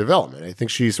in her development. I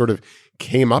think she sort of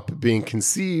came up being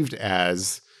conceived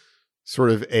as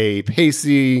sort of a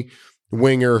pacey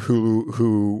winger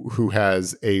who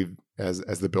has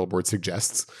as the billboard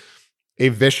suggests, a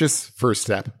vicious first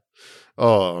step,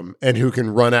 and who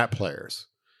can run at players.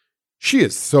 She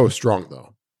is so strong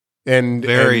though. And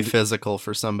very physical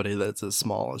for somebody that's as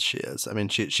small as she is. I mean,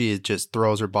 she just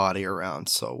throws her body around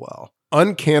so well.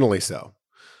 Uncannily so.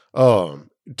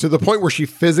 To the point where she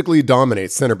physically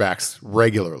dominates center backs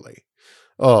regularly.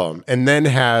 And then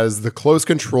has the close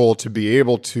control to be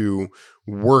able to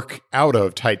work out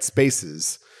of tight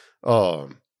spaces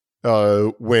when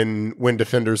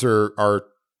defenders are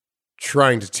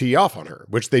trying to tee off on her,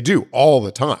 which they do all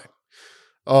the time.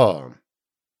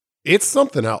 It's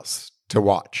something else to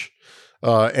watch.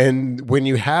 And when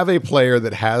you have a player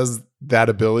that has that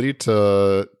ability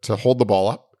to hold the ball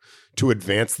up, to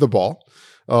advance the ball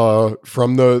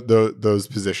from those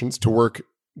positions, to work,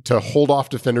 to hold off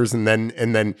defenders and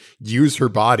then use her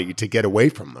body to get away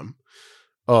from them,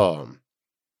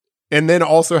 and then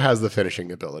also has the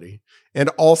finishing ability and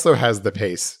also has the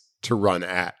pace to run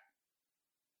at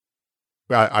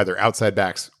either outside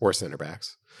backs or center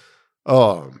backs.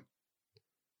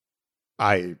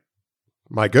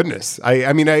 My goodness.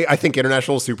 I mean, I think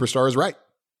international superstar is right.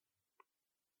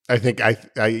 I think I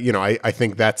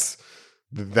think that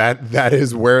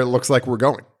is where it looks like we're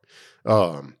going.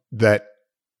 That,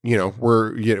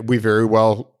 we very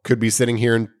well could be sitting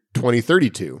here in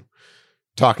 2032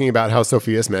 talking about how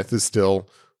Sophia Smith is still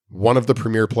one of the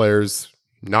premier players,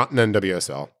 not in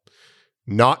NWSL,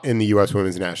 not in the U.S.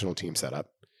 women's national team setup,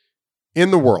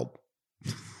 in the world.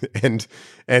 and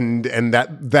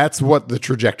that's what the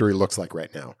trajectory looks like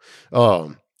right now.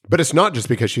 But it's not just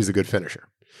because she's a good finisher.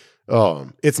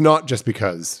 It's not just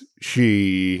because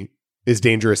she is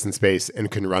dangerous in space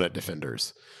and can run at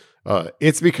defenders.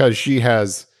 It's because she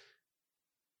has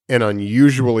an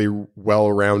unusually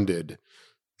well-rounded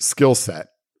skill set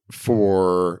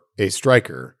for a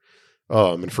striker,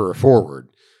 and for a forward,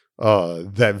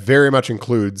 that very much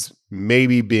includes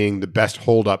maybe being the best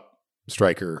hold-up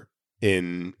striker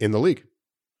in the league.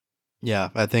 Yeah,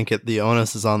 I think the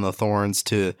onus is on the Thorns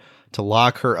to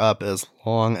lock her up as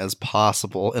long as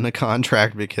possible in a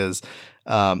contract, because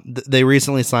they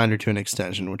recently signed her to an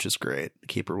extension, which is great.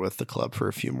 Keep her with the club for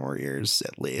a few more years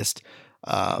at least.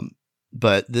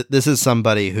 But this is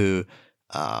somebody who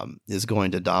is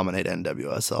going to dominate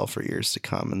NWSL for years to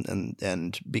come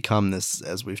and become this,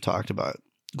 as we've talked about,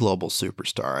 global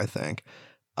superstar. I think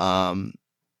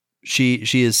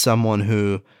she is someone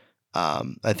who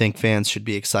I think fans should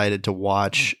be excited to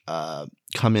watch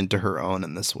come into her own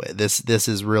in this way. This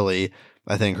is really,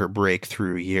 I think, her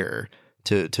breakthrough year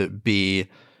to be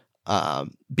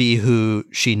who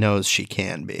she knows she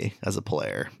can be as a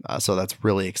player. So that's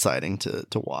really exciting to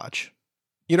watch.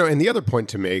 And the other point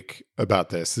to make about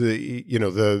this,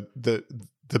 the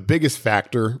biggest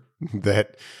factor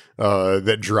that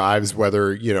drives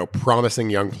whether promising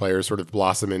young players sort of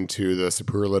blossom into the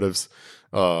superlatives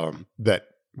that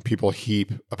people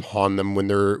heap upon them when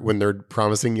they're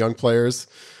promising young players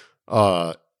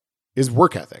is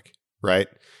work ethic, right?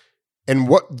 And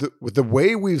the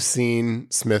way we've seen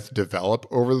Smith develop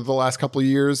over the last couple of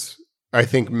years, I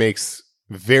think makes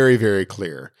very, very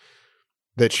clear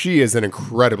that she is an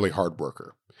incredibly hard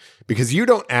worker, because you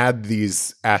don't add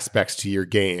these aspects to your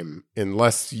game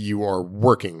unless you are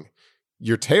working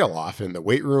your tail off in the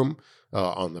weight room,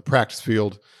 on the practice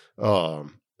field,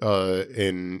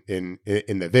 in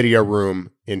the video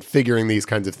room, in figuring these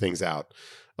kinds of things out,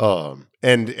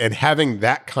 and having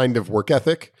that kind of work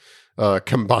ethic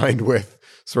combined with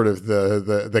sort of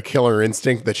the killer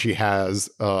instinct that she has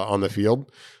on the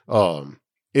field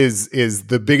is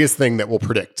the biggest thing that will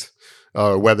predict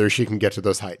whether she can get to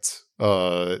those heights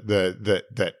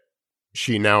that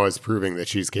she now is proving that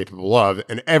she's capable of.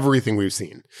 And everything we've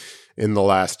seen in the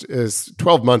last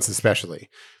 12 months especially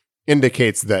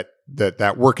indicates that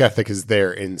work ethic is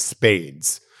there in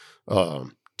spades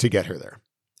to get her there.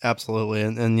 Absolutely.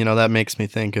 And that makes me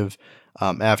think of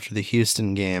after the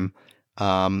Houston game,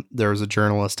 there was a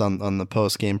journalist on the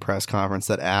post-game press conference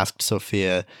that asked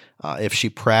Sophia if she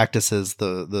practices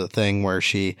the thing where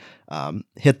she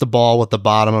hit the ball with the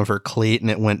bottom of her cleat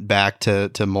and it went back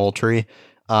to Moultrie.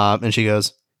 And she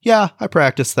goes, "Yeah, I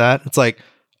practiced that." It's like,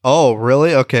 oh,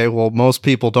 really? Okay, well, most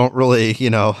people don't really,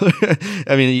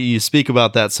 I mean, you speak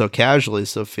about that so casually,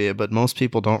 Sophia, but most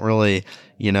people don't really,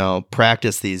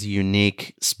 practice these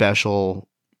unique, special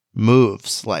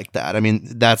moves like that. I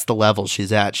mean, that's the level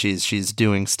she's at. She's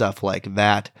doing stuff like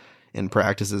that in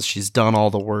practices. She's done all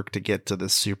the work to get to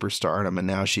this superstardom, and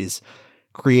now she's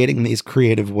creating these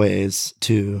creative ways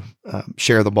to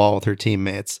share the ball with her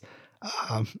teammates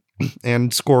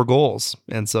and score goals.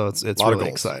 And so it's really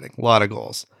exciting. A lot of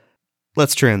goals.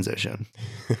 Let's transition.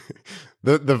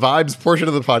 The vibes portion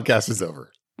of the podcast is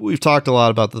over. We've talked a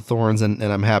lot about the Thorns, and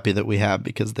I'm happy that we have,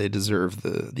 because they deserve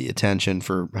the attention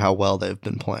for how well they've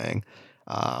been playing.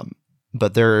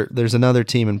 But there's another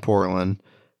team in Portland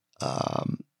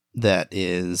that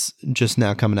is just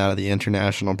now coming out of the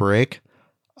international break,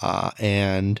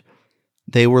 and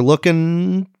they were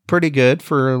looking pretty good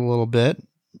for a little bit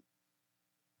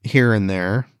here and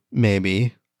there,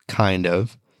 maybe, kind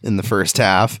of, in the first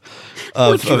half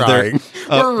of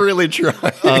we're really trying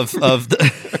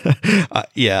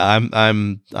yeah,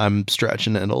 I'm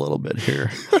stretching it a little bit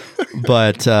here,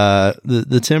 but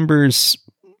the Timbers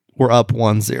were up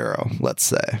 1-0, let's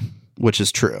say, which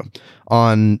is true,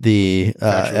 on the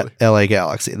LA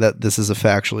Galaxy. That this is a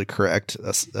factually correct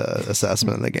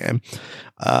assessment of the game,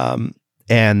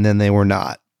 and then they were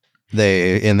not.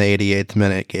 They, in the 88th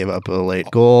minute, gave up a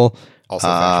late goal. Also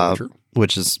factually true.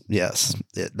 Which is, yes,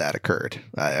 that occurred.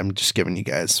 I'm just giving you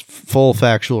guys full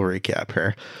factual recap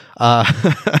here.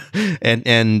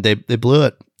 And they blew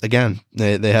it. again,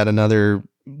 they had another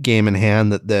game in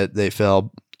hand that they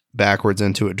fell backwards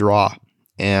into a draw,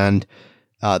 and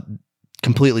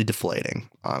completely deflating,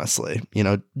 honestly.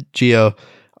 Gio,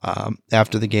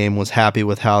 after the game, was happy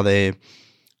with how they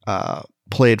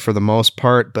played for the most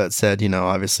part, but said,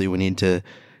 obviously we need to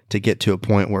get to a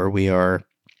point where we are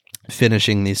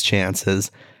finishing these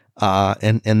chances.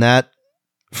 And that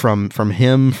from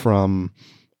him, from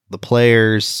the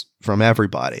players, from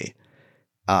everybody,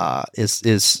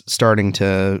 is starting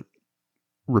to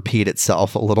repeat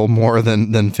itself a little more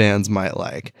than fans might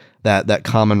like. That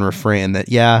common refrain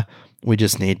that, we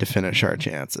just need to finish our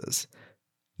chances.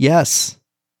 Yes,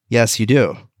 you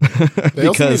do. They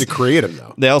also need to create them,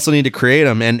 though. They also need to create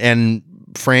them. And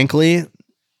frankly,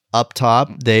 up top,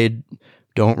 they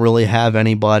don't really have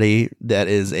anybody that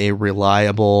is a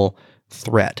reliable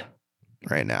threat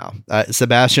right now.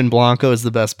 Sebastian Blanco is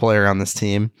the best player on this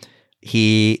team.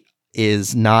 He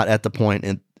is not at the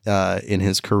point in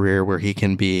his career where he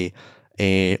can be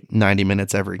a 90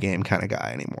 minutes every game kind of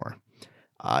guy anymore.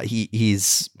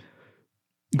 He's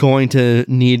going to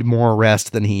need more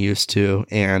rest than he used to,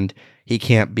 and he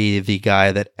can't be the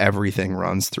guy that everything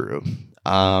runs through.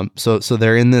 So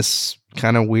they're in this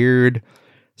kind of weird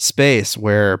space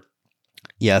where,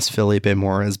 yes, Felipe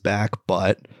Mora is back,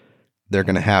 but they're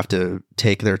going to have to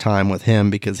take their time with him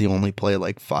because he only played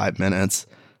like 5 minutes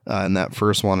in that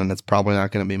first one, and it's probably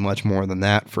not going to be much more than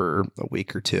that for a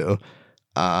week or two.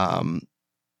 Niezgoda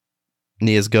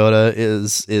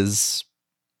is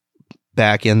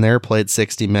back in there, played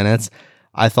 60 minutes.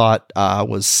 I thought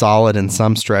was solid in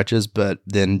some stretches, but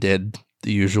then did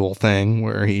the usual thing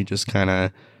where he just kind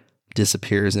of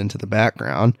disappears into the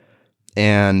background.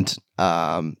 And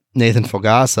Nathan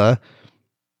Fogasa,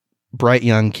 bright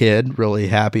young kid, really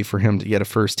happy for him to get a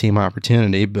first team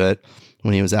opportunity, but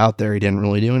when he was out there, he didn't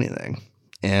really do anything.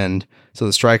 And so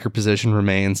the striker position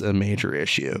remains a major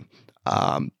issue.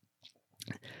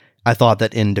 I thought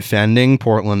that in defending,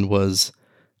 Portland was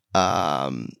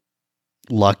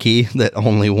lucky that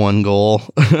only one goal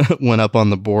went up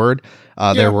on the board.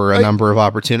 There were a number of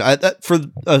opportunities for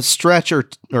a stretch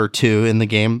or two in the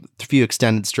game, a few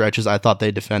extended stretches. I thought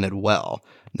they defended well.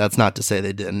 That's not to say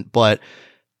they didn't, but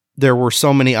there were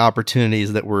so many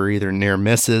opportunities that were either near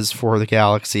misses for the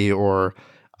Galaxy or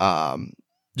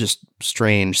just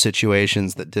strange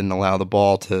situations that didn't allow the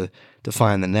ball to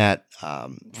find the net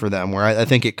for them, where I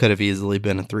think it could have easily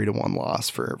been a 3-1 loss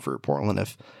for Portland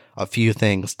if a few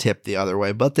things tipped the other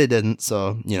way, but they didn't.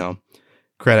 So,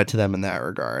 credit to them in that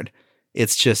regard.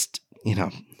 It's just,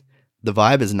 the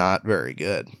vibe is not very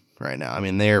good right now. I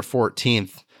mean, they are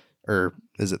 14th, or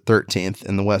is it 13th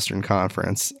in the Western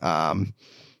Conference,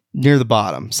 near the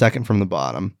bottom, second from the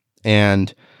bottom,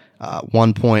 and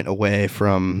 1 point away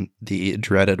from the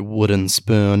dreaded wooden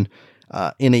spoon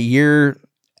in a year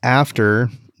after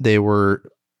they were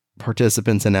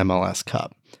participants in MLS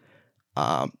Cup.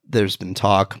 There's been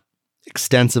talk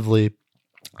extensively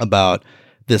about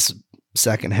this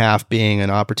second half being an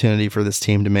opportunity for this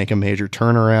team to make a major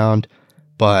turnaround,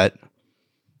 but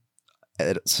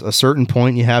at a certain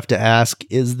point you have to ask,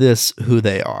 is this who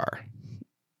they are?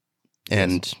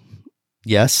 And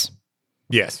yes,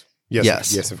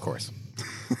 of course.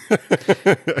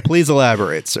 Please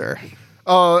elaborate, sir.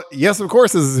 Yes, of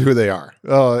course, this is who they are.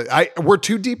 We're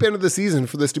too deep into the season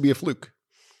for this to be a fluke.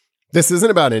 This isn't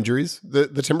about injuries.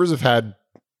 The Timbers have had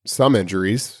some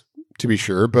injuries, to be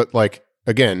sure, but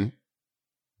again,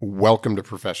 welcome to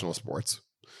professional sports.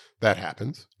 That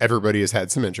happens. Everybody has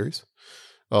had some injuries.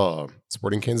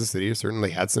 Sporting Kansas City has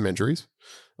certainly had some injuries.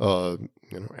 Alan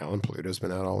Paludo's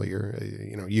been out all year.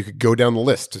 You could go down the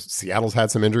list. Seattle's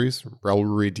had some injuries. Raul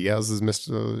Ruiz-Diaz has missed,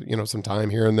 some time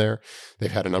here and there.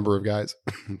 They've had a number of guys,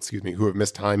 who have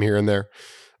missed time here and there.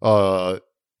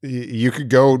 You could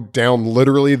go down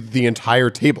literally the entire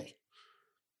table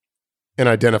and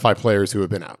identify players who have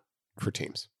been out for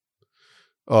teams.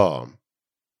 So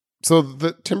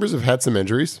the Timbers have had some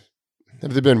injuries.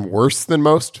 Have they been worse than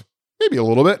most? Maybe a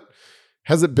little bit.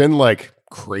 Has it been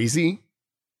crazy?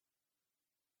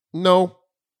 No.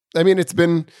 I mean, it's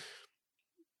been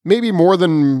maybe more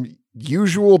than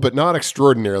usual, but not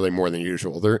extraordinarily more than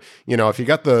usual. They're, if you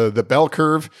got the bell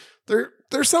curve,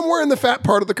 they're somewhere in the fat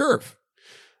part of the curve.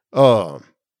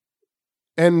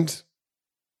 And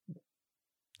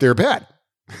they're bad.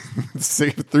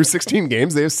 Through 16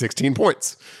 games, they have 16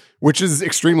 points, which is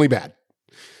extremely bad.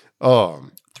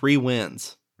 3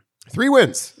 wins. 3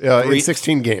 wins in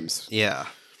 16 games. Yeah.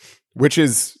 Which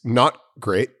is not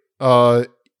great. And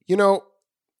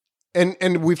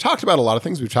we've talked about a lot of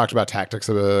things. We've talked about tactics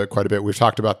quite a bit. We've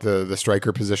talked about the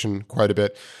striker position quite a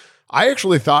bit. I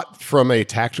actually thought from a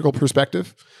tactical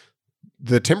perspective,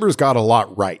 the Timbers got a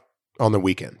lot right on the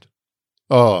weekend.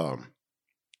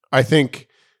 I think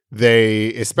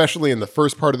they, especially in the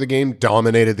first part of the game,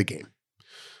 dominated the game.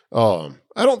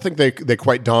 I don't think they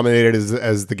quite dominated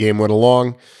as the game went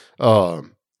along.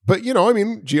 But, you know, I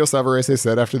mean, Gio Savarese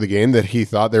said after the game that he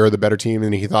thought they were the better team,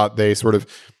 and he thought they sort of,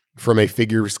 from a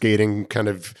figure skating kind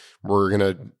of, were going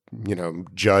to, you know,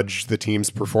 judge the team's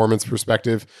performance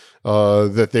perspective,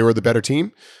 that they were the better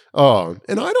team. And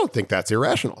I don't think that's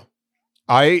irrational.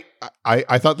 I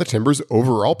thought the Timbers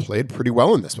overall played pretty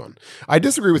well in this one. I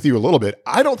disagree with you a little bit.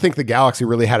 I don't think the Galaxy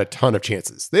really had a ton of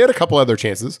chances. They had a couple other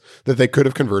chances that they could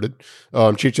have converted.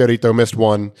 Chicharito missed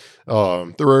one.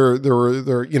 There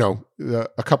were you know,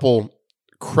 a couple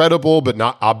credible but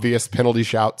not obvious penalty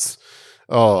shouts.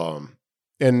 And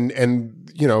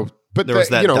you know, but there was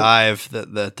that, you know, dive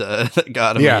that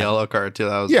got him a yellow card too.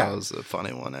 That was a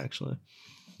funny one, actually.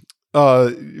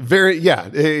 Very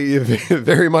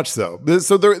much so.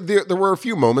 So there were a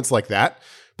few moments like that,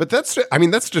 but that's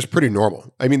just pretty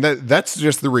normal. I mean, that's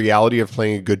just the reality of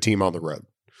playing a good team on the road.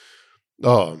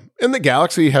 And the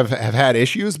Galaxy have had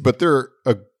issues, but they're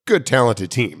a good, talented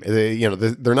team.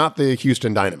 They're not the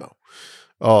Houston Dynamo.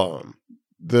 Where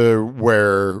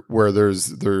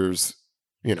there's,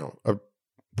 you know, a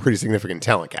pretty significant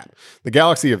talent gap. The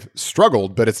Galaxy have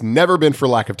struggled, but it's never been for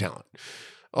lack of talent.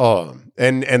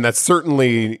 And that's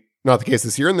certainly not the case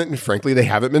this year. And then, frankly, they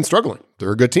haven't been struggling.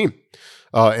 They're a good team.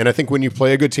 And I think when you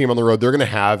play a good team on the road, they're going to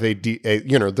have they're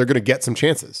going to get some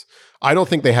chances. I don't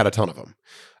think they had a ton of them.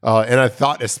 And I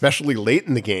thought, especially late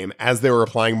in the game, as they were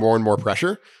applying more and more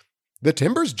pressure, the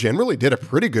Timbers generally did a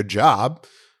pretty good job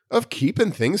of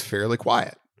keeping things fairly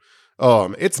quiet.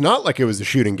 It's not like it was a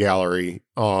shooting gallery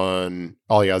on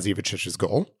Alija Zivicic's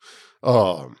goal.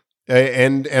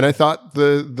 And I thought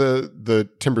the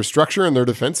Timber structure and their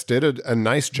defense did a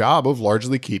nice job of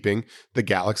largely keeping the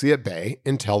Galaxy at bay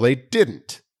until they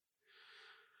didn't.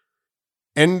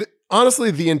 And honestly,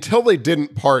 the until they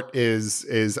didn't part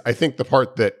is I think the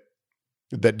part that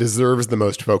deserves the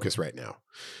most focus right now.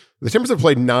 The Timbers have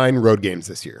played 9 road games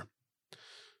this year.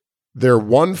 They're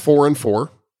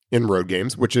 1-4-4 in road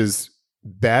games, which is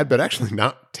bad, but actually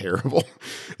not terrible.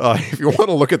 If you want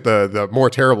to look at the more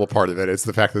terrible part of it, it's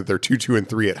the fact that they're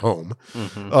 2-2-3 at home.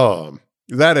 Mm-hmm.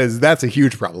 That's a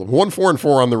huge problem.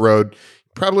 1-4-4 on the road.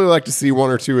 Probably like to see 1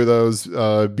 or 2 of those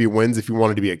be wins if you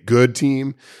wanted to be a good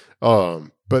team.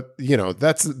 But you know,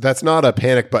 that's not a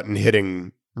panic button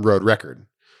hitting road record.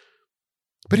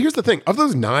 But here's the thing: of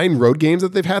those 9 road games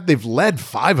that they've had, they've led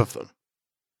 5 of them,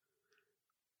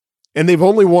 and they've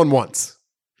only won once.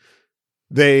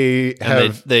 They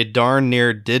darn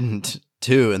near didn't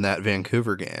too in that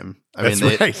Vancouver game.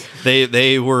 Right.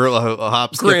 They were a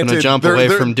hop, skip, and a jump away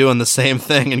from doing the same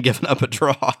thing and giving up a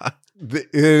draw.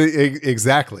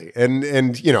 Exactly,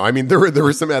 and you know, I mean, there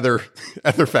were some other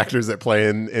factors at play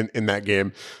in that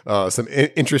game. Some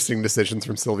interesting decisions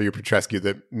from Silvio Petrescu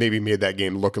that maybe made that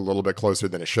game look a little bit closer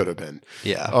than it should have been.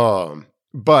 Yeah.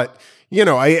 But you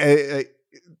know,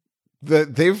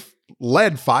 they've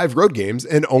led 5 road games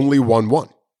and only won 1.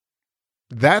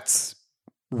 That's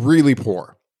really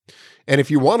poor. And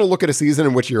if you want to look at a season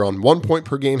in which you're on 1 point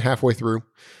per game halfway through,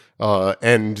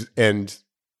 and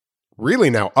really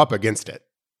now up against it,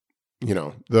 you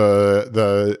know,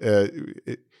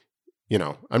 you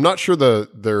know, I'm not sure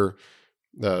the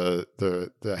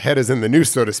head is in the noose,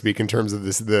 so to speak, in terms of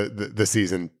the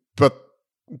season, but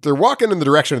they're walking in the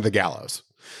direction of the gallows.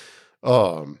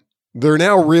 They're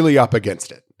now really up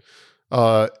against it.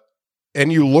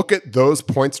 And you look at those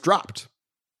points dropped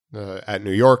at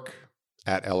New York,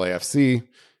 at LAFC,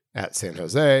 at San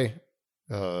Jose,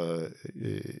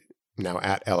 now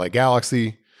at LA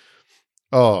Galaxy.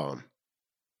 Those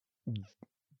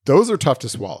are tough to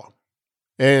swallow.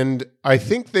 And I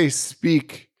think they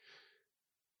speak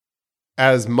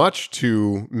as much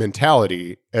to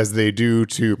mentality as they do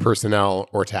to personnel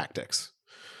or tactics.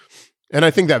 And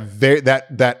I think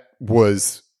that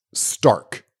was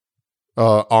stark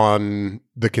on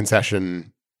the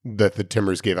concession that the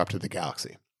Timbers gave up to the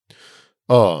Galaxy.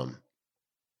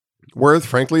 Whereas,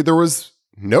 frankly, there was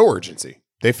no urgency.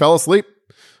 They fell asleep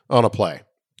on a play.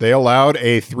 They allowed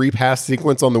a 3-pass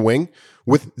sequence on the wing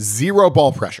with 0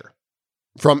 ball pressure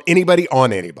from anybody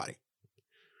on anybody.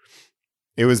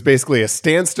 It was basically a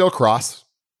standstill cross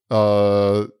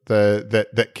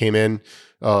that came in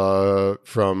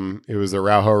from, it was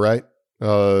Araujo, right?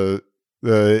 It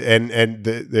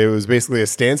was basically a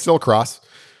standstill cross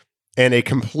and a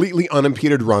completely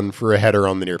unimpeded run for a header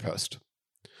on the near post.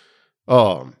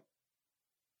 And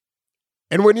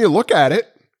when you look at it,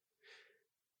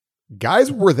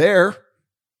 guys were there.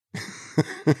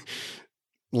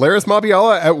 Laris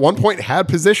Mabiala at one point had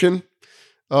position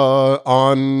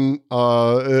on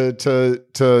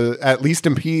to at least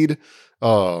impede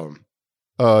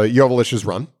Jovelish's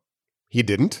run. He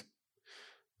didn't.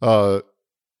 Marvin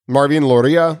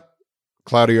Loria,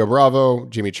 Claudio Bravo,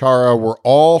 Jimmy Chara were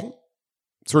all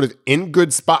sort of in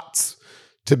good spots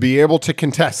to be able to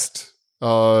contest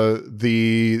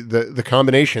the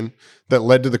combination that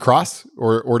led to the cross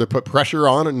or to put pressure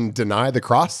on and deny the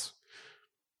cross.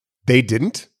 They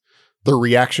didn't. The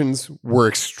reactions were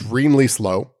extremely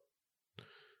slow.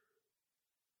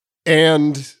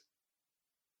 And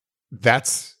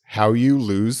that's how you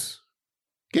lose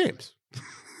games.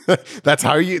 that's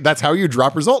how you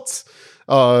drop results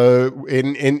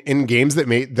in games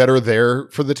that are there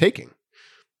for the taking.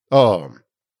 And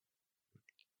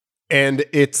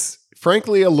it's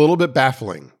frankly a little bit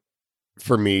baffling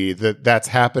for me that that's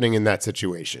happening in that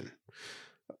situation.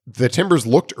 The Timbers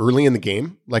looked early in the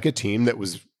game like a team that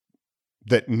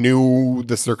knew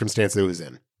the circumstance it was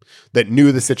in, that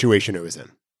knew the situation it was in,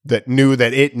 that knew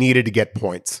that it needed to get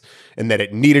points and that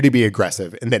it needed to be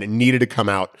aggressive and that it needed to come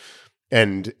out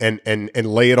and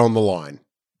lay it on the line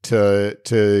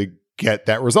to get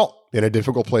that result in a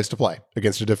difficult place to play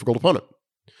against a difficult opponent.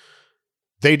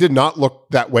 They did not look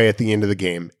that way at the end of the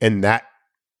game, and that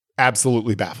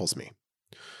absolutely baffles me.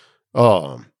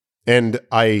 And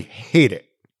I hate it.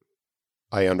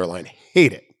 I underline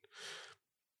hate it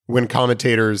when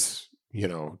commentators,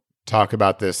 talk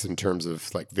about this in terms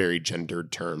of like very gendered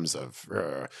terms of,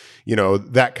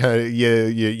 that kind of,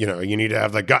 you need to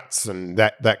have the guts and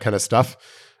that kind of stuff.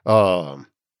 But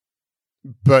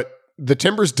the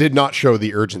Timbers did not show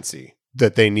the urgency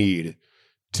that they need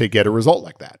to get a result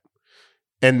like that.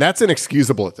 And that's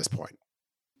inexcusable at this point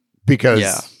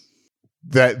because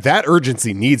that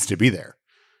urgency needs to be there.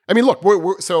 I mean,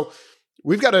 look, so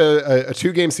we've got a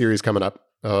 2-game series coming up.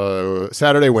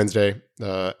 Saturday, Wednesday,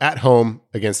 at home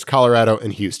against Colorado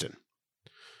and Houston.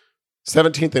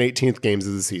 17th and 18th games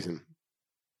of the season.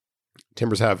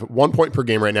 Timbers have 1 point per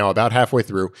game right now, about halfway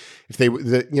through.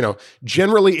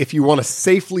 Generally, if you want to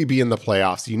safely be in the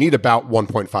playoffs, you need about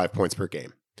 1.5 points per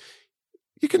game.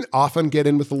 You can often get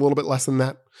in with a little bit less than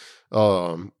that.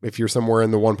 If you're somewhere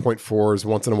in the 1.4s,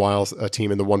 once in a while, a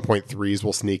team in the 1.3s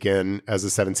will sneak in as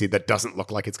a 7 seed. That doesn't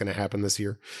look like it's going to happen this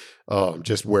year.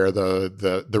 Just where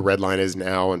the red line is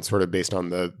now and sort of based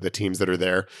on the teams that are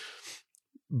there.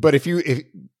 But if you're at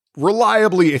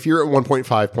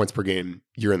 1.5 points per game,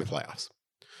 you're in the playoffs.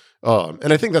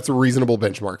 And I think that's a reasonable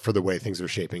benchmark for the way things are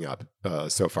shaping up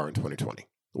so far in 2020.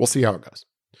 We'll see how it goes.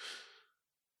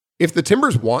 If the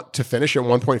Timbers want to finish at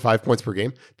 1.5 points per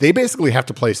game, they basically have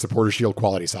to play Supporter Shield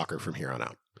quality soccer from here on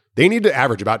out. They need to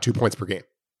average about 2 points per game.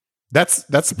 That's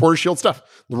Supporter Shield stuff,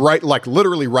 right? Like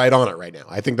literally right on it right now.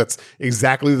 I think that's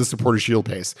exactly the Supporter Shield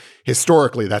pace.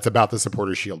 Historically, that's about the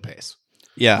Supporter Shield pace.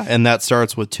 Yeah, and that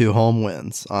starts with 2 home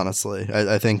wins, honestly.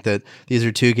 I think that these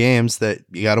are 2 games that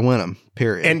you got to win them,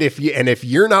 period. And if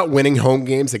you're not winning home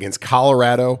games against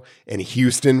Colorado and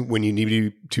Houston when you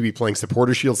need to be playing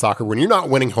Supporter Shield soccer, when you're not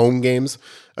winning home games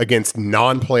against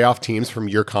non-playoff teams from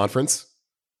your conference,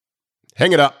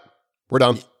 hang it up. We're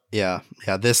done. Yeah.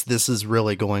 This is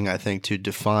really going, I think, to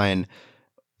define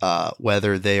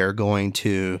whether they are going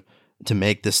to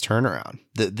make this turnaround.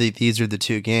 These are the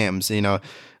 2 games,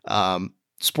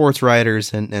 sports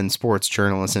writers and sports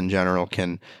journalists in general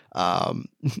can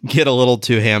get a little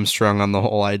too hamstrung on the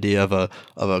whole idea of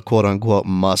a quote unquote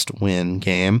must win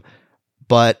game.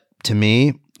 But to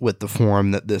me, with the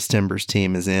form that this Timbers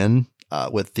team is in,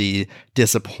 with the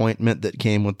disappointment that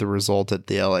came with the result at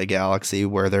the LA Galaxy,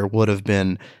 where there would have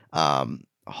been a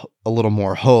little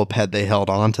more hope had they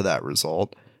held on to that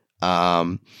result,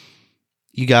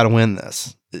 you got to win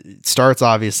this. It starts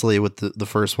obviously with the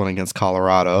first one against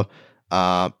Colorado.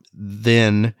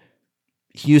 Then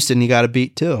Houston, you got to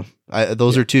beat too.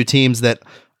 Those are 2 teams that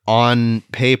on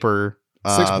paper,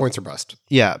 6 points or bust.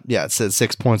 Yeah. It says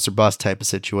 6 points or bust type of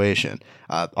situation.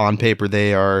 On paper,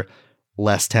 they are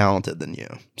less talented than you.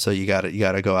 So you got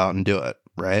to go out and do it.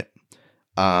 Right.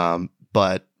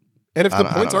 But if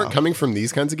the points aren't coming from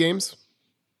these kinds of games,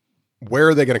 where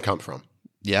are they going to come from?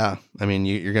 Yeah. I mean,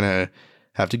 you're going to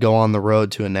have to go on the road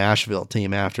to a Nashville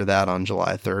team after that on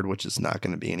July 3rd, which is not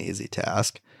going to be an easy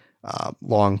task.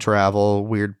 Long travel,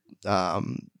 weird,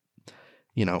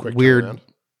 Quick weird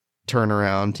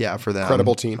turnaround. Yeah, for them.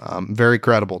 Credible team. Very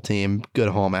credible team. Good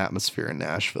home atmosphere in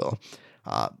Nashville.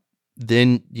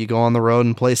 Then you go on the road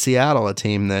and play Seattle, a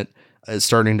team that is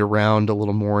starting to round a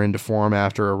little more into form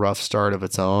after a rough start of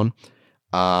its own.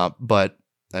 But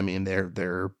I mean,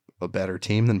 they're a better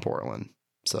team than Portland.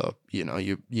 So,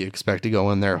 you expect to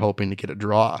go in there hoping to get a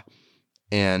draw.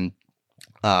 And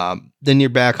Then you're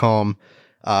back home,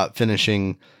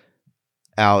 finishing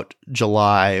out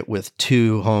July with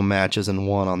 2 home matches and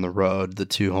 1 on the road. The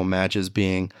 2 home matches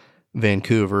being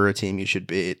Vancouver, a team you should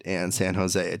beat, and San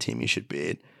Jose, a team you should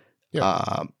beat.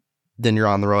 Yeah. Then you're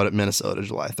on the road at Minnesota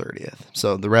July 30th.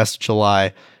 So the rest of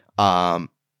July,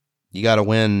 you got to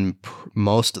win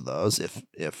most of those,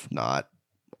 if not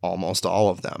almost all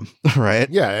of them, right?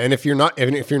 Yeah, and if you're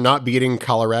not beating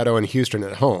Colorado and Houston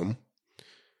at home,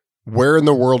 where in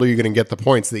the world are you going to get the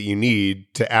points that you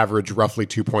need to average roughly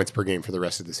 2 points per game for the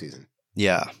rest of the season?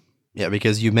 Yeah,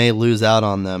 because you may lose out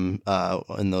on them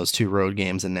in those 2 road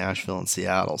games in Nashville and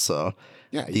Seattle. So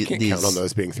yeah, you can't count on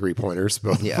those being 3-pointers.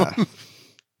 Both. Yeah,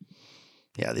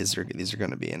 yeah, these are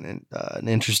going to be an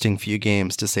interesting few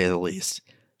games to say the least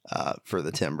for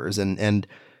the Timbers, and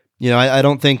I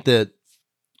don't think that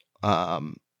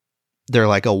they're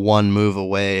like a one move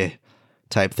away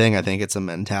type thing. I think it's a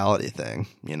mentality thing.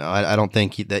 I don't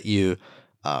think that you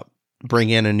bring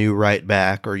in a new right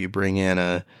back or you bring in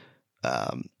a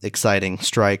exciting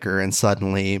striker and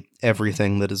suddenly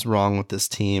everything that is wrong with this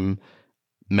team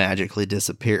magically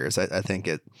disappears. I think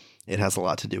it has a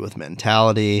lot to do with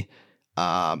mentality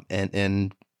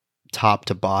and top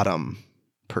to bottom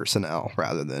personnel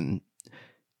rather than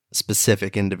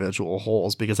specific individual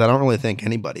holes, because I don't really think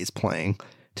anybody's playing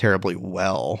terribly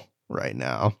well right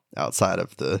now outside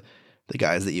of the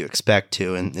guys that you expect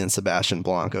to in Sebastian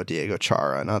Blanco, Diego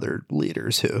Chara, and other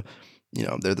leaders who,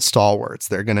 they're the stalwarts.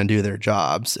 They're going to do their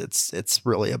jobs. It's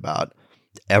really about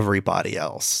everybody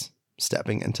else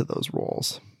stepping into those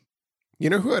roles. You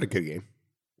know who had a good game?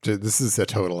 This is a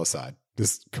total aside.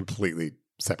 This is completely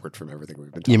separate from everything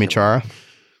we've been talking about. Chara?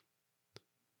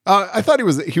 I thought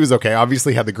he was okay.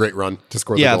 Obviously had the great run to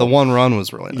score the goal. The one run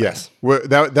was really nice. Yes.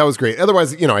 That was great.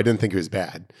 Otherwise, I didn't think he was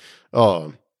bad.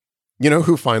 You know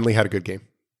who finally had a good game?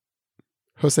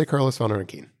 Jose Carlos Van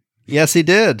Rankin. Yes, he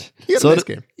did. He had a nice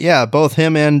game. Yeah, both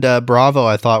him and Bravo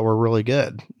I thought were really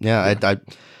good. Yeah.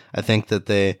 I think that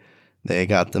they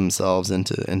got themselves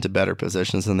into better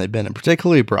positions than they've been, and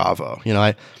particularly Bravo.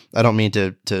 I don't mean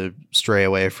to stray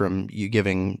away from you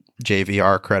giving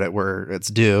JVR credit where it's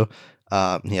due.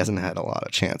 He hasn't had a lot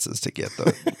of chances to get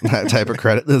that type of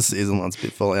credit this season, let's be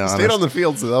fully honest. Stayed on the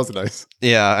field, so that was nice.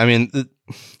 Yeah, I mean,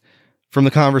 from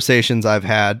the conversations I've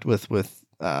had with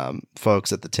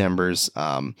folks at the Timbers,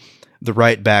 the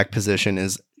right back position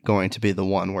is going to be the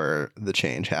one where the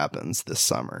change happens this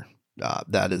summer.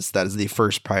 That is the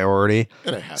first priority.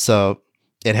 And it has so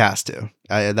it has to.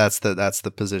 That's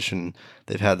the position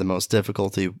they've had the most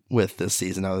difficulty with this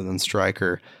season, other than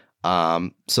striker.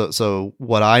 So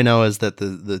what I know is that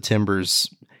the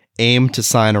Timbers aim to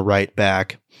sign a right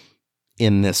back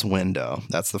in this window.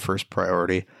 That's the first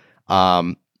priority.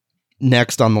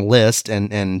 Next on the list,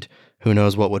 and who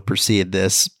knows what would precede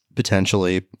this,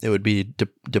 potentially it would be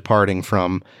departing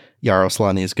from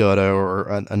Yaroslav Niezgoda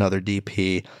or another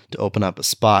DP to open up a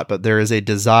spot. But there is a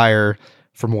desire,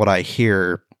 from what I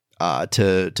hear,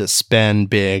 to spend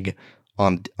big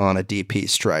on a DP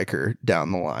striker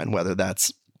down the line, whether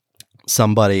that's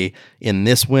somebody in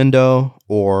this window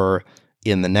or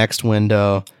in the next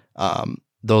window.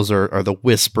 Those are the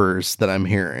whispers that I'm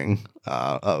hearing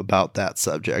about that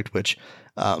subject, which,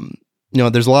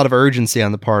 there's a lot of urgency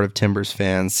on the part of Timbers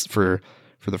fans for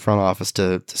the front office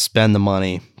to spend the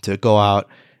money, to go out,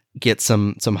 get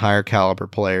some higher caliber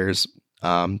players.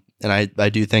 And I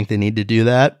do think they need to do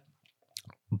that,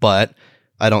 but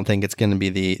I don't think it's going to be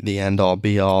the end all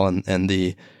be all and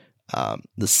the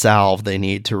salve they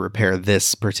need to repair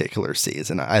this particular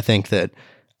season. I think that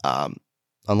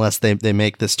unless they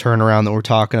make this turnaround that we're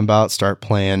talking about, start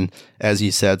playing, as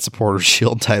you said, supporter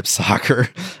shield type soccer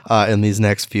in these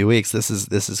next few weeks, this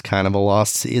is kind of a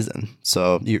lost season.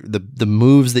 So the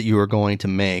moves that you are going to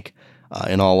make,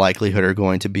 in all likelihood, are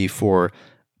going to be for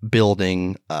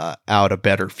building out a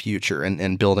better future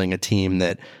and building a team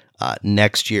that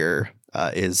next year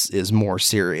is more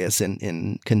serious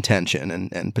in contention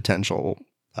and potential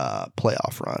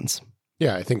playoff runs.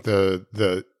 Yeah, I think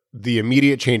the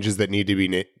immediate changes that need to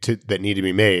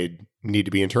be made need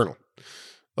to be internal,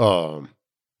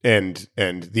 and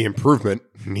the improvement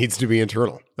needs to be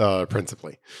internal,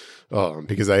 principally,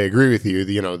 because I agree with you.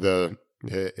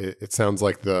 It sounds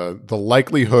like the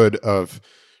likelihood of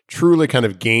truly kind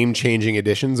of game changing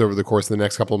additions over the course of the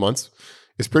next couple of months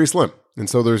is pretty slim, and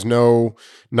so there's no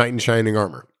knight in shining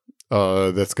armor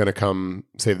that's going to come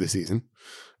save the season.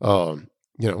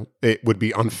 It would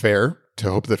be unfair to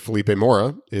hope that Felipe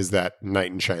Mora is that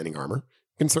knight in shining armor.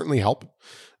 It can certainly help.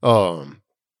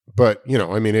 But,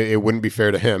 it wouldn't be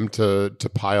fair to him to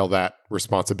pile that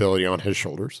responsibility on his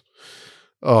shoulders.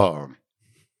 And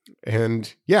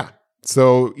yeah,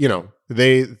 So,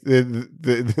 they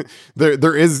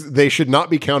should not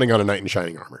be counting on a knight in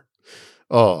shining armor.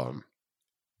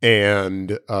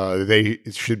 And they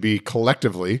should be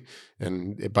collectively,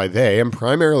 and by they, I'm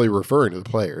primarily referring to the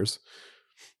players,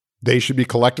 they should be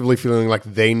collectively feeling like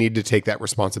they need to take that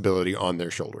responsibility on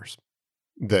their shoulders.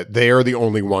 That they are the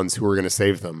only ones who are going to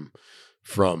save them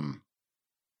from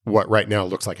what right now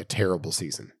looks like a terrible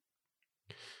season.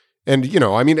 And,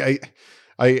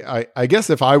 I guess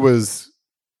if I was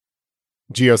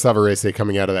Gio Savarese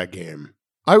coming out of that game,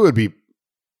 I would be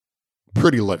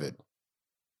pretty livid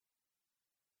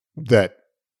that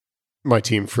my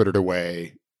team frittered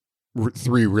away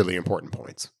 3 really important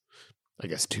points. I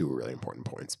guess 2 really important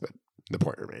points, but the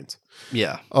point remains.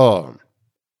 Yeah.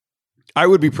 I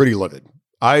would be pretty livid.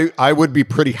 I would be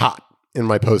pretty hot in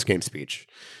my post-game speech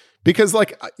because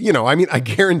I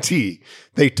guarantee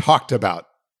they talked about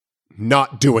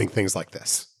not doing things like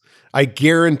this. I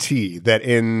guarantee that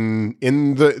in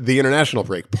the international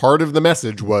break, part of the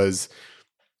message was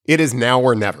it is now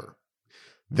or never,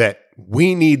 that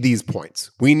we need these points.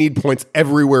 We need points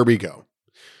everywhere we go.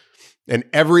 And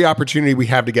every opportunity we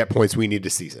have to get points, we need to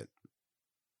seize it.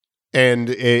 And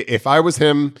if I was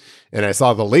him and I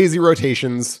saw the lazy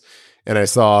rotations and I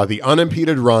saw the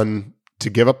unimpeded run to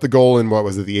give up the goal in, what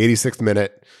was it, the 86th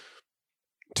minute,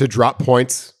 to drop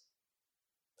points,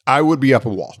 I would be up a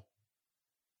wall.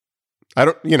 I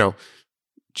don't,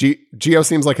 Gio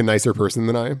seems like a nicer person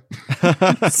than I am.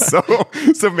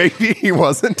 so maybe he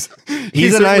wasn't.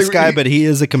 He's a nice guy, but he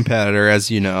is a competitor, as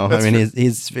you know. I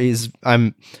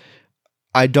mean,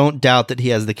 I don't doubt that he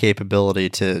has the capability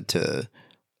to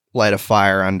light a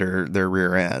fire under their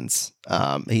rear ends.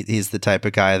 He's the type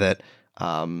of guy that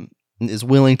is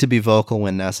willing to be vocal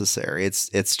when necessary.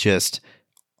 It's just,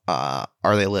 are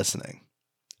they listening?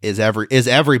 Is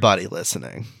everybody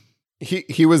listening?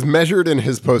 He was measured in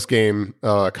his post game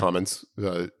comments,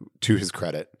 to his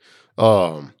credit,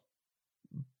 but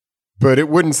it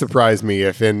wouldn't surprise me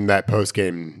if in that post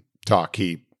game talk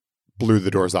he blew the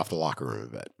doors off the locker room a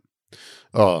bit.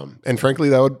 And frankly,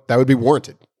 that would be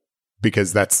warranted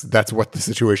because that's what the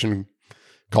situation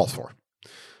calls for.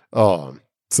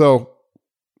 So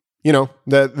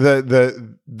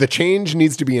the change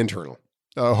needs to be internal.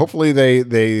 Hopefully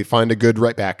they find a good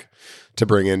right back to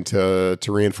bring in to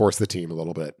reinforce the team a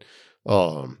little bit.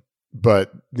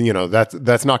 But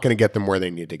that's not going to get them where they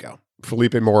need to go.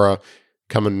 Felipe Mora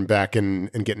coming back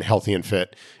and getting healthy and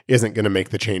fit isn't going to make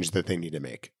the change that they need to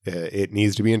make. It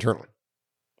needs to be internal.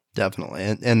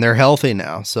 Definitely. And they're healthy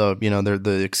now. So,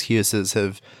 the excuses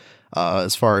have,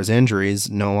 as far as injuries,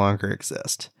 no longer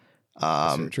exist.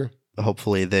 That's very true.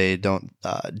 Hopefully they don't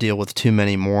deal with too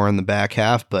many more in the back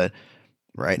half, but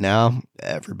right now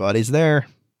everybody's there.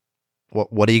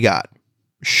 What do you got?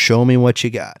 Show me what you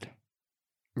got.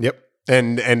 Yep.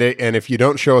 And if you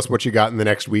don't show us what you got in the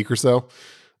next week or so,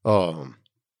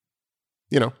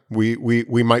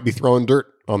 we might be throwing dirt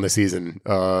on the season,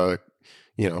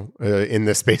 in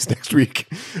this space next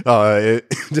week,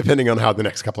 depending on how the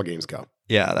next couple of games go.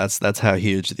 Yeah, that's how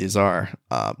huge these are.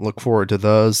 Look forward to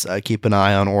those. Keep an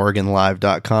eye on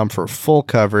OregonLive.com for full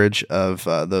coverage of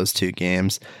those 2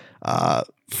 games.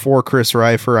 For Chris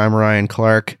Reifer, I'm Ryan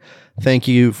Clark. Thank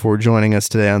you for joining us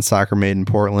today on Soccer Made in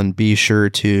Portland. Be sure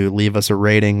to leave us a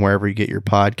rating wherever you get your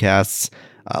podcasts.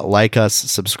 Like us,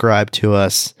 subscribe to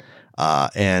us,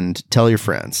 and tell your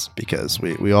friends, because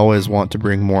we always want to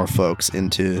bring more folks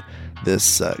into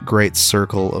this great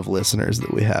circle of listeners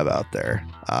that we have out there.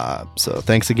 So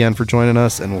thanks again for joining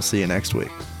us, and we'll see you next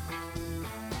week.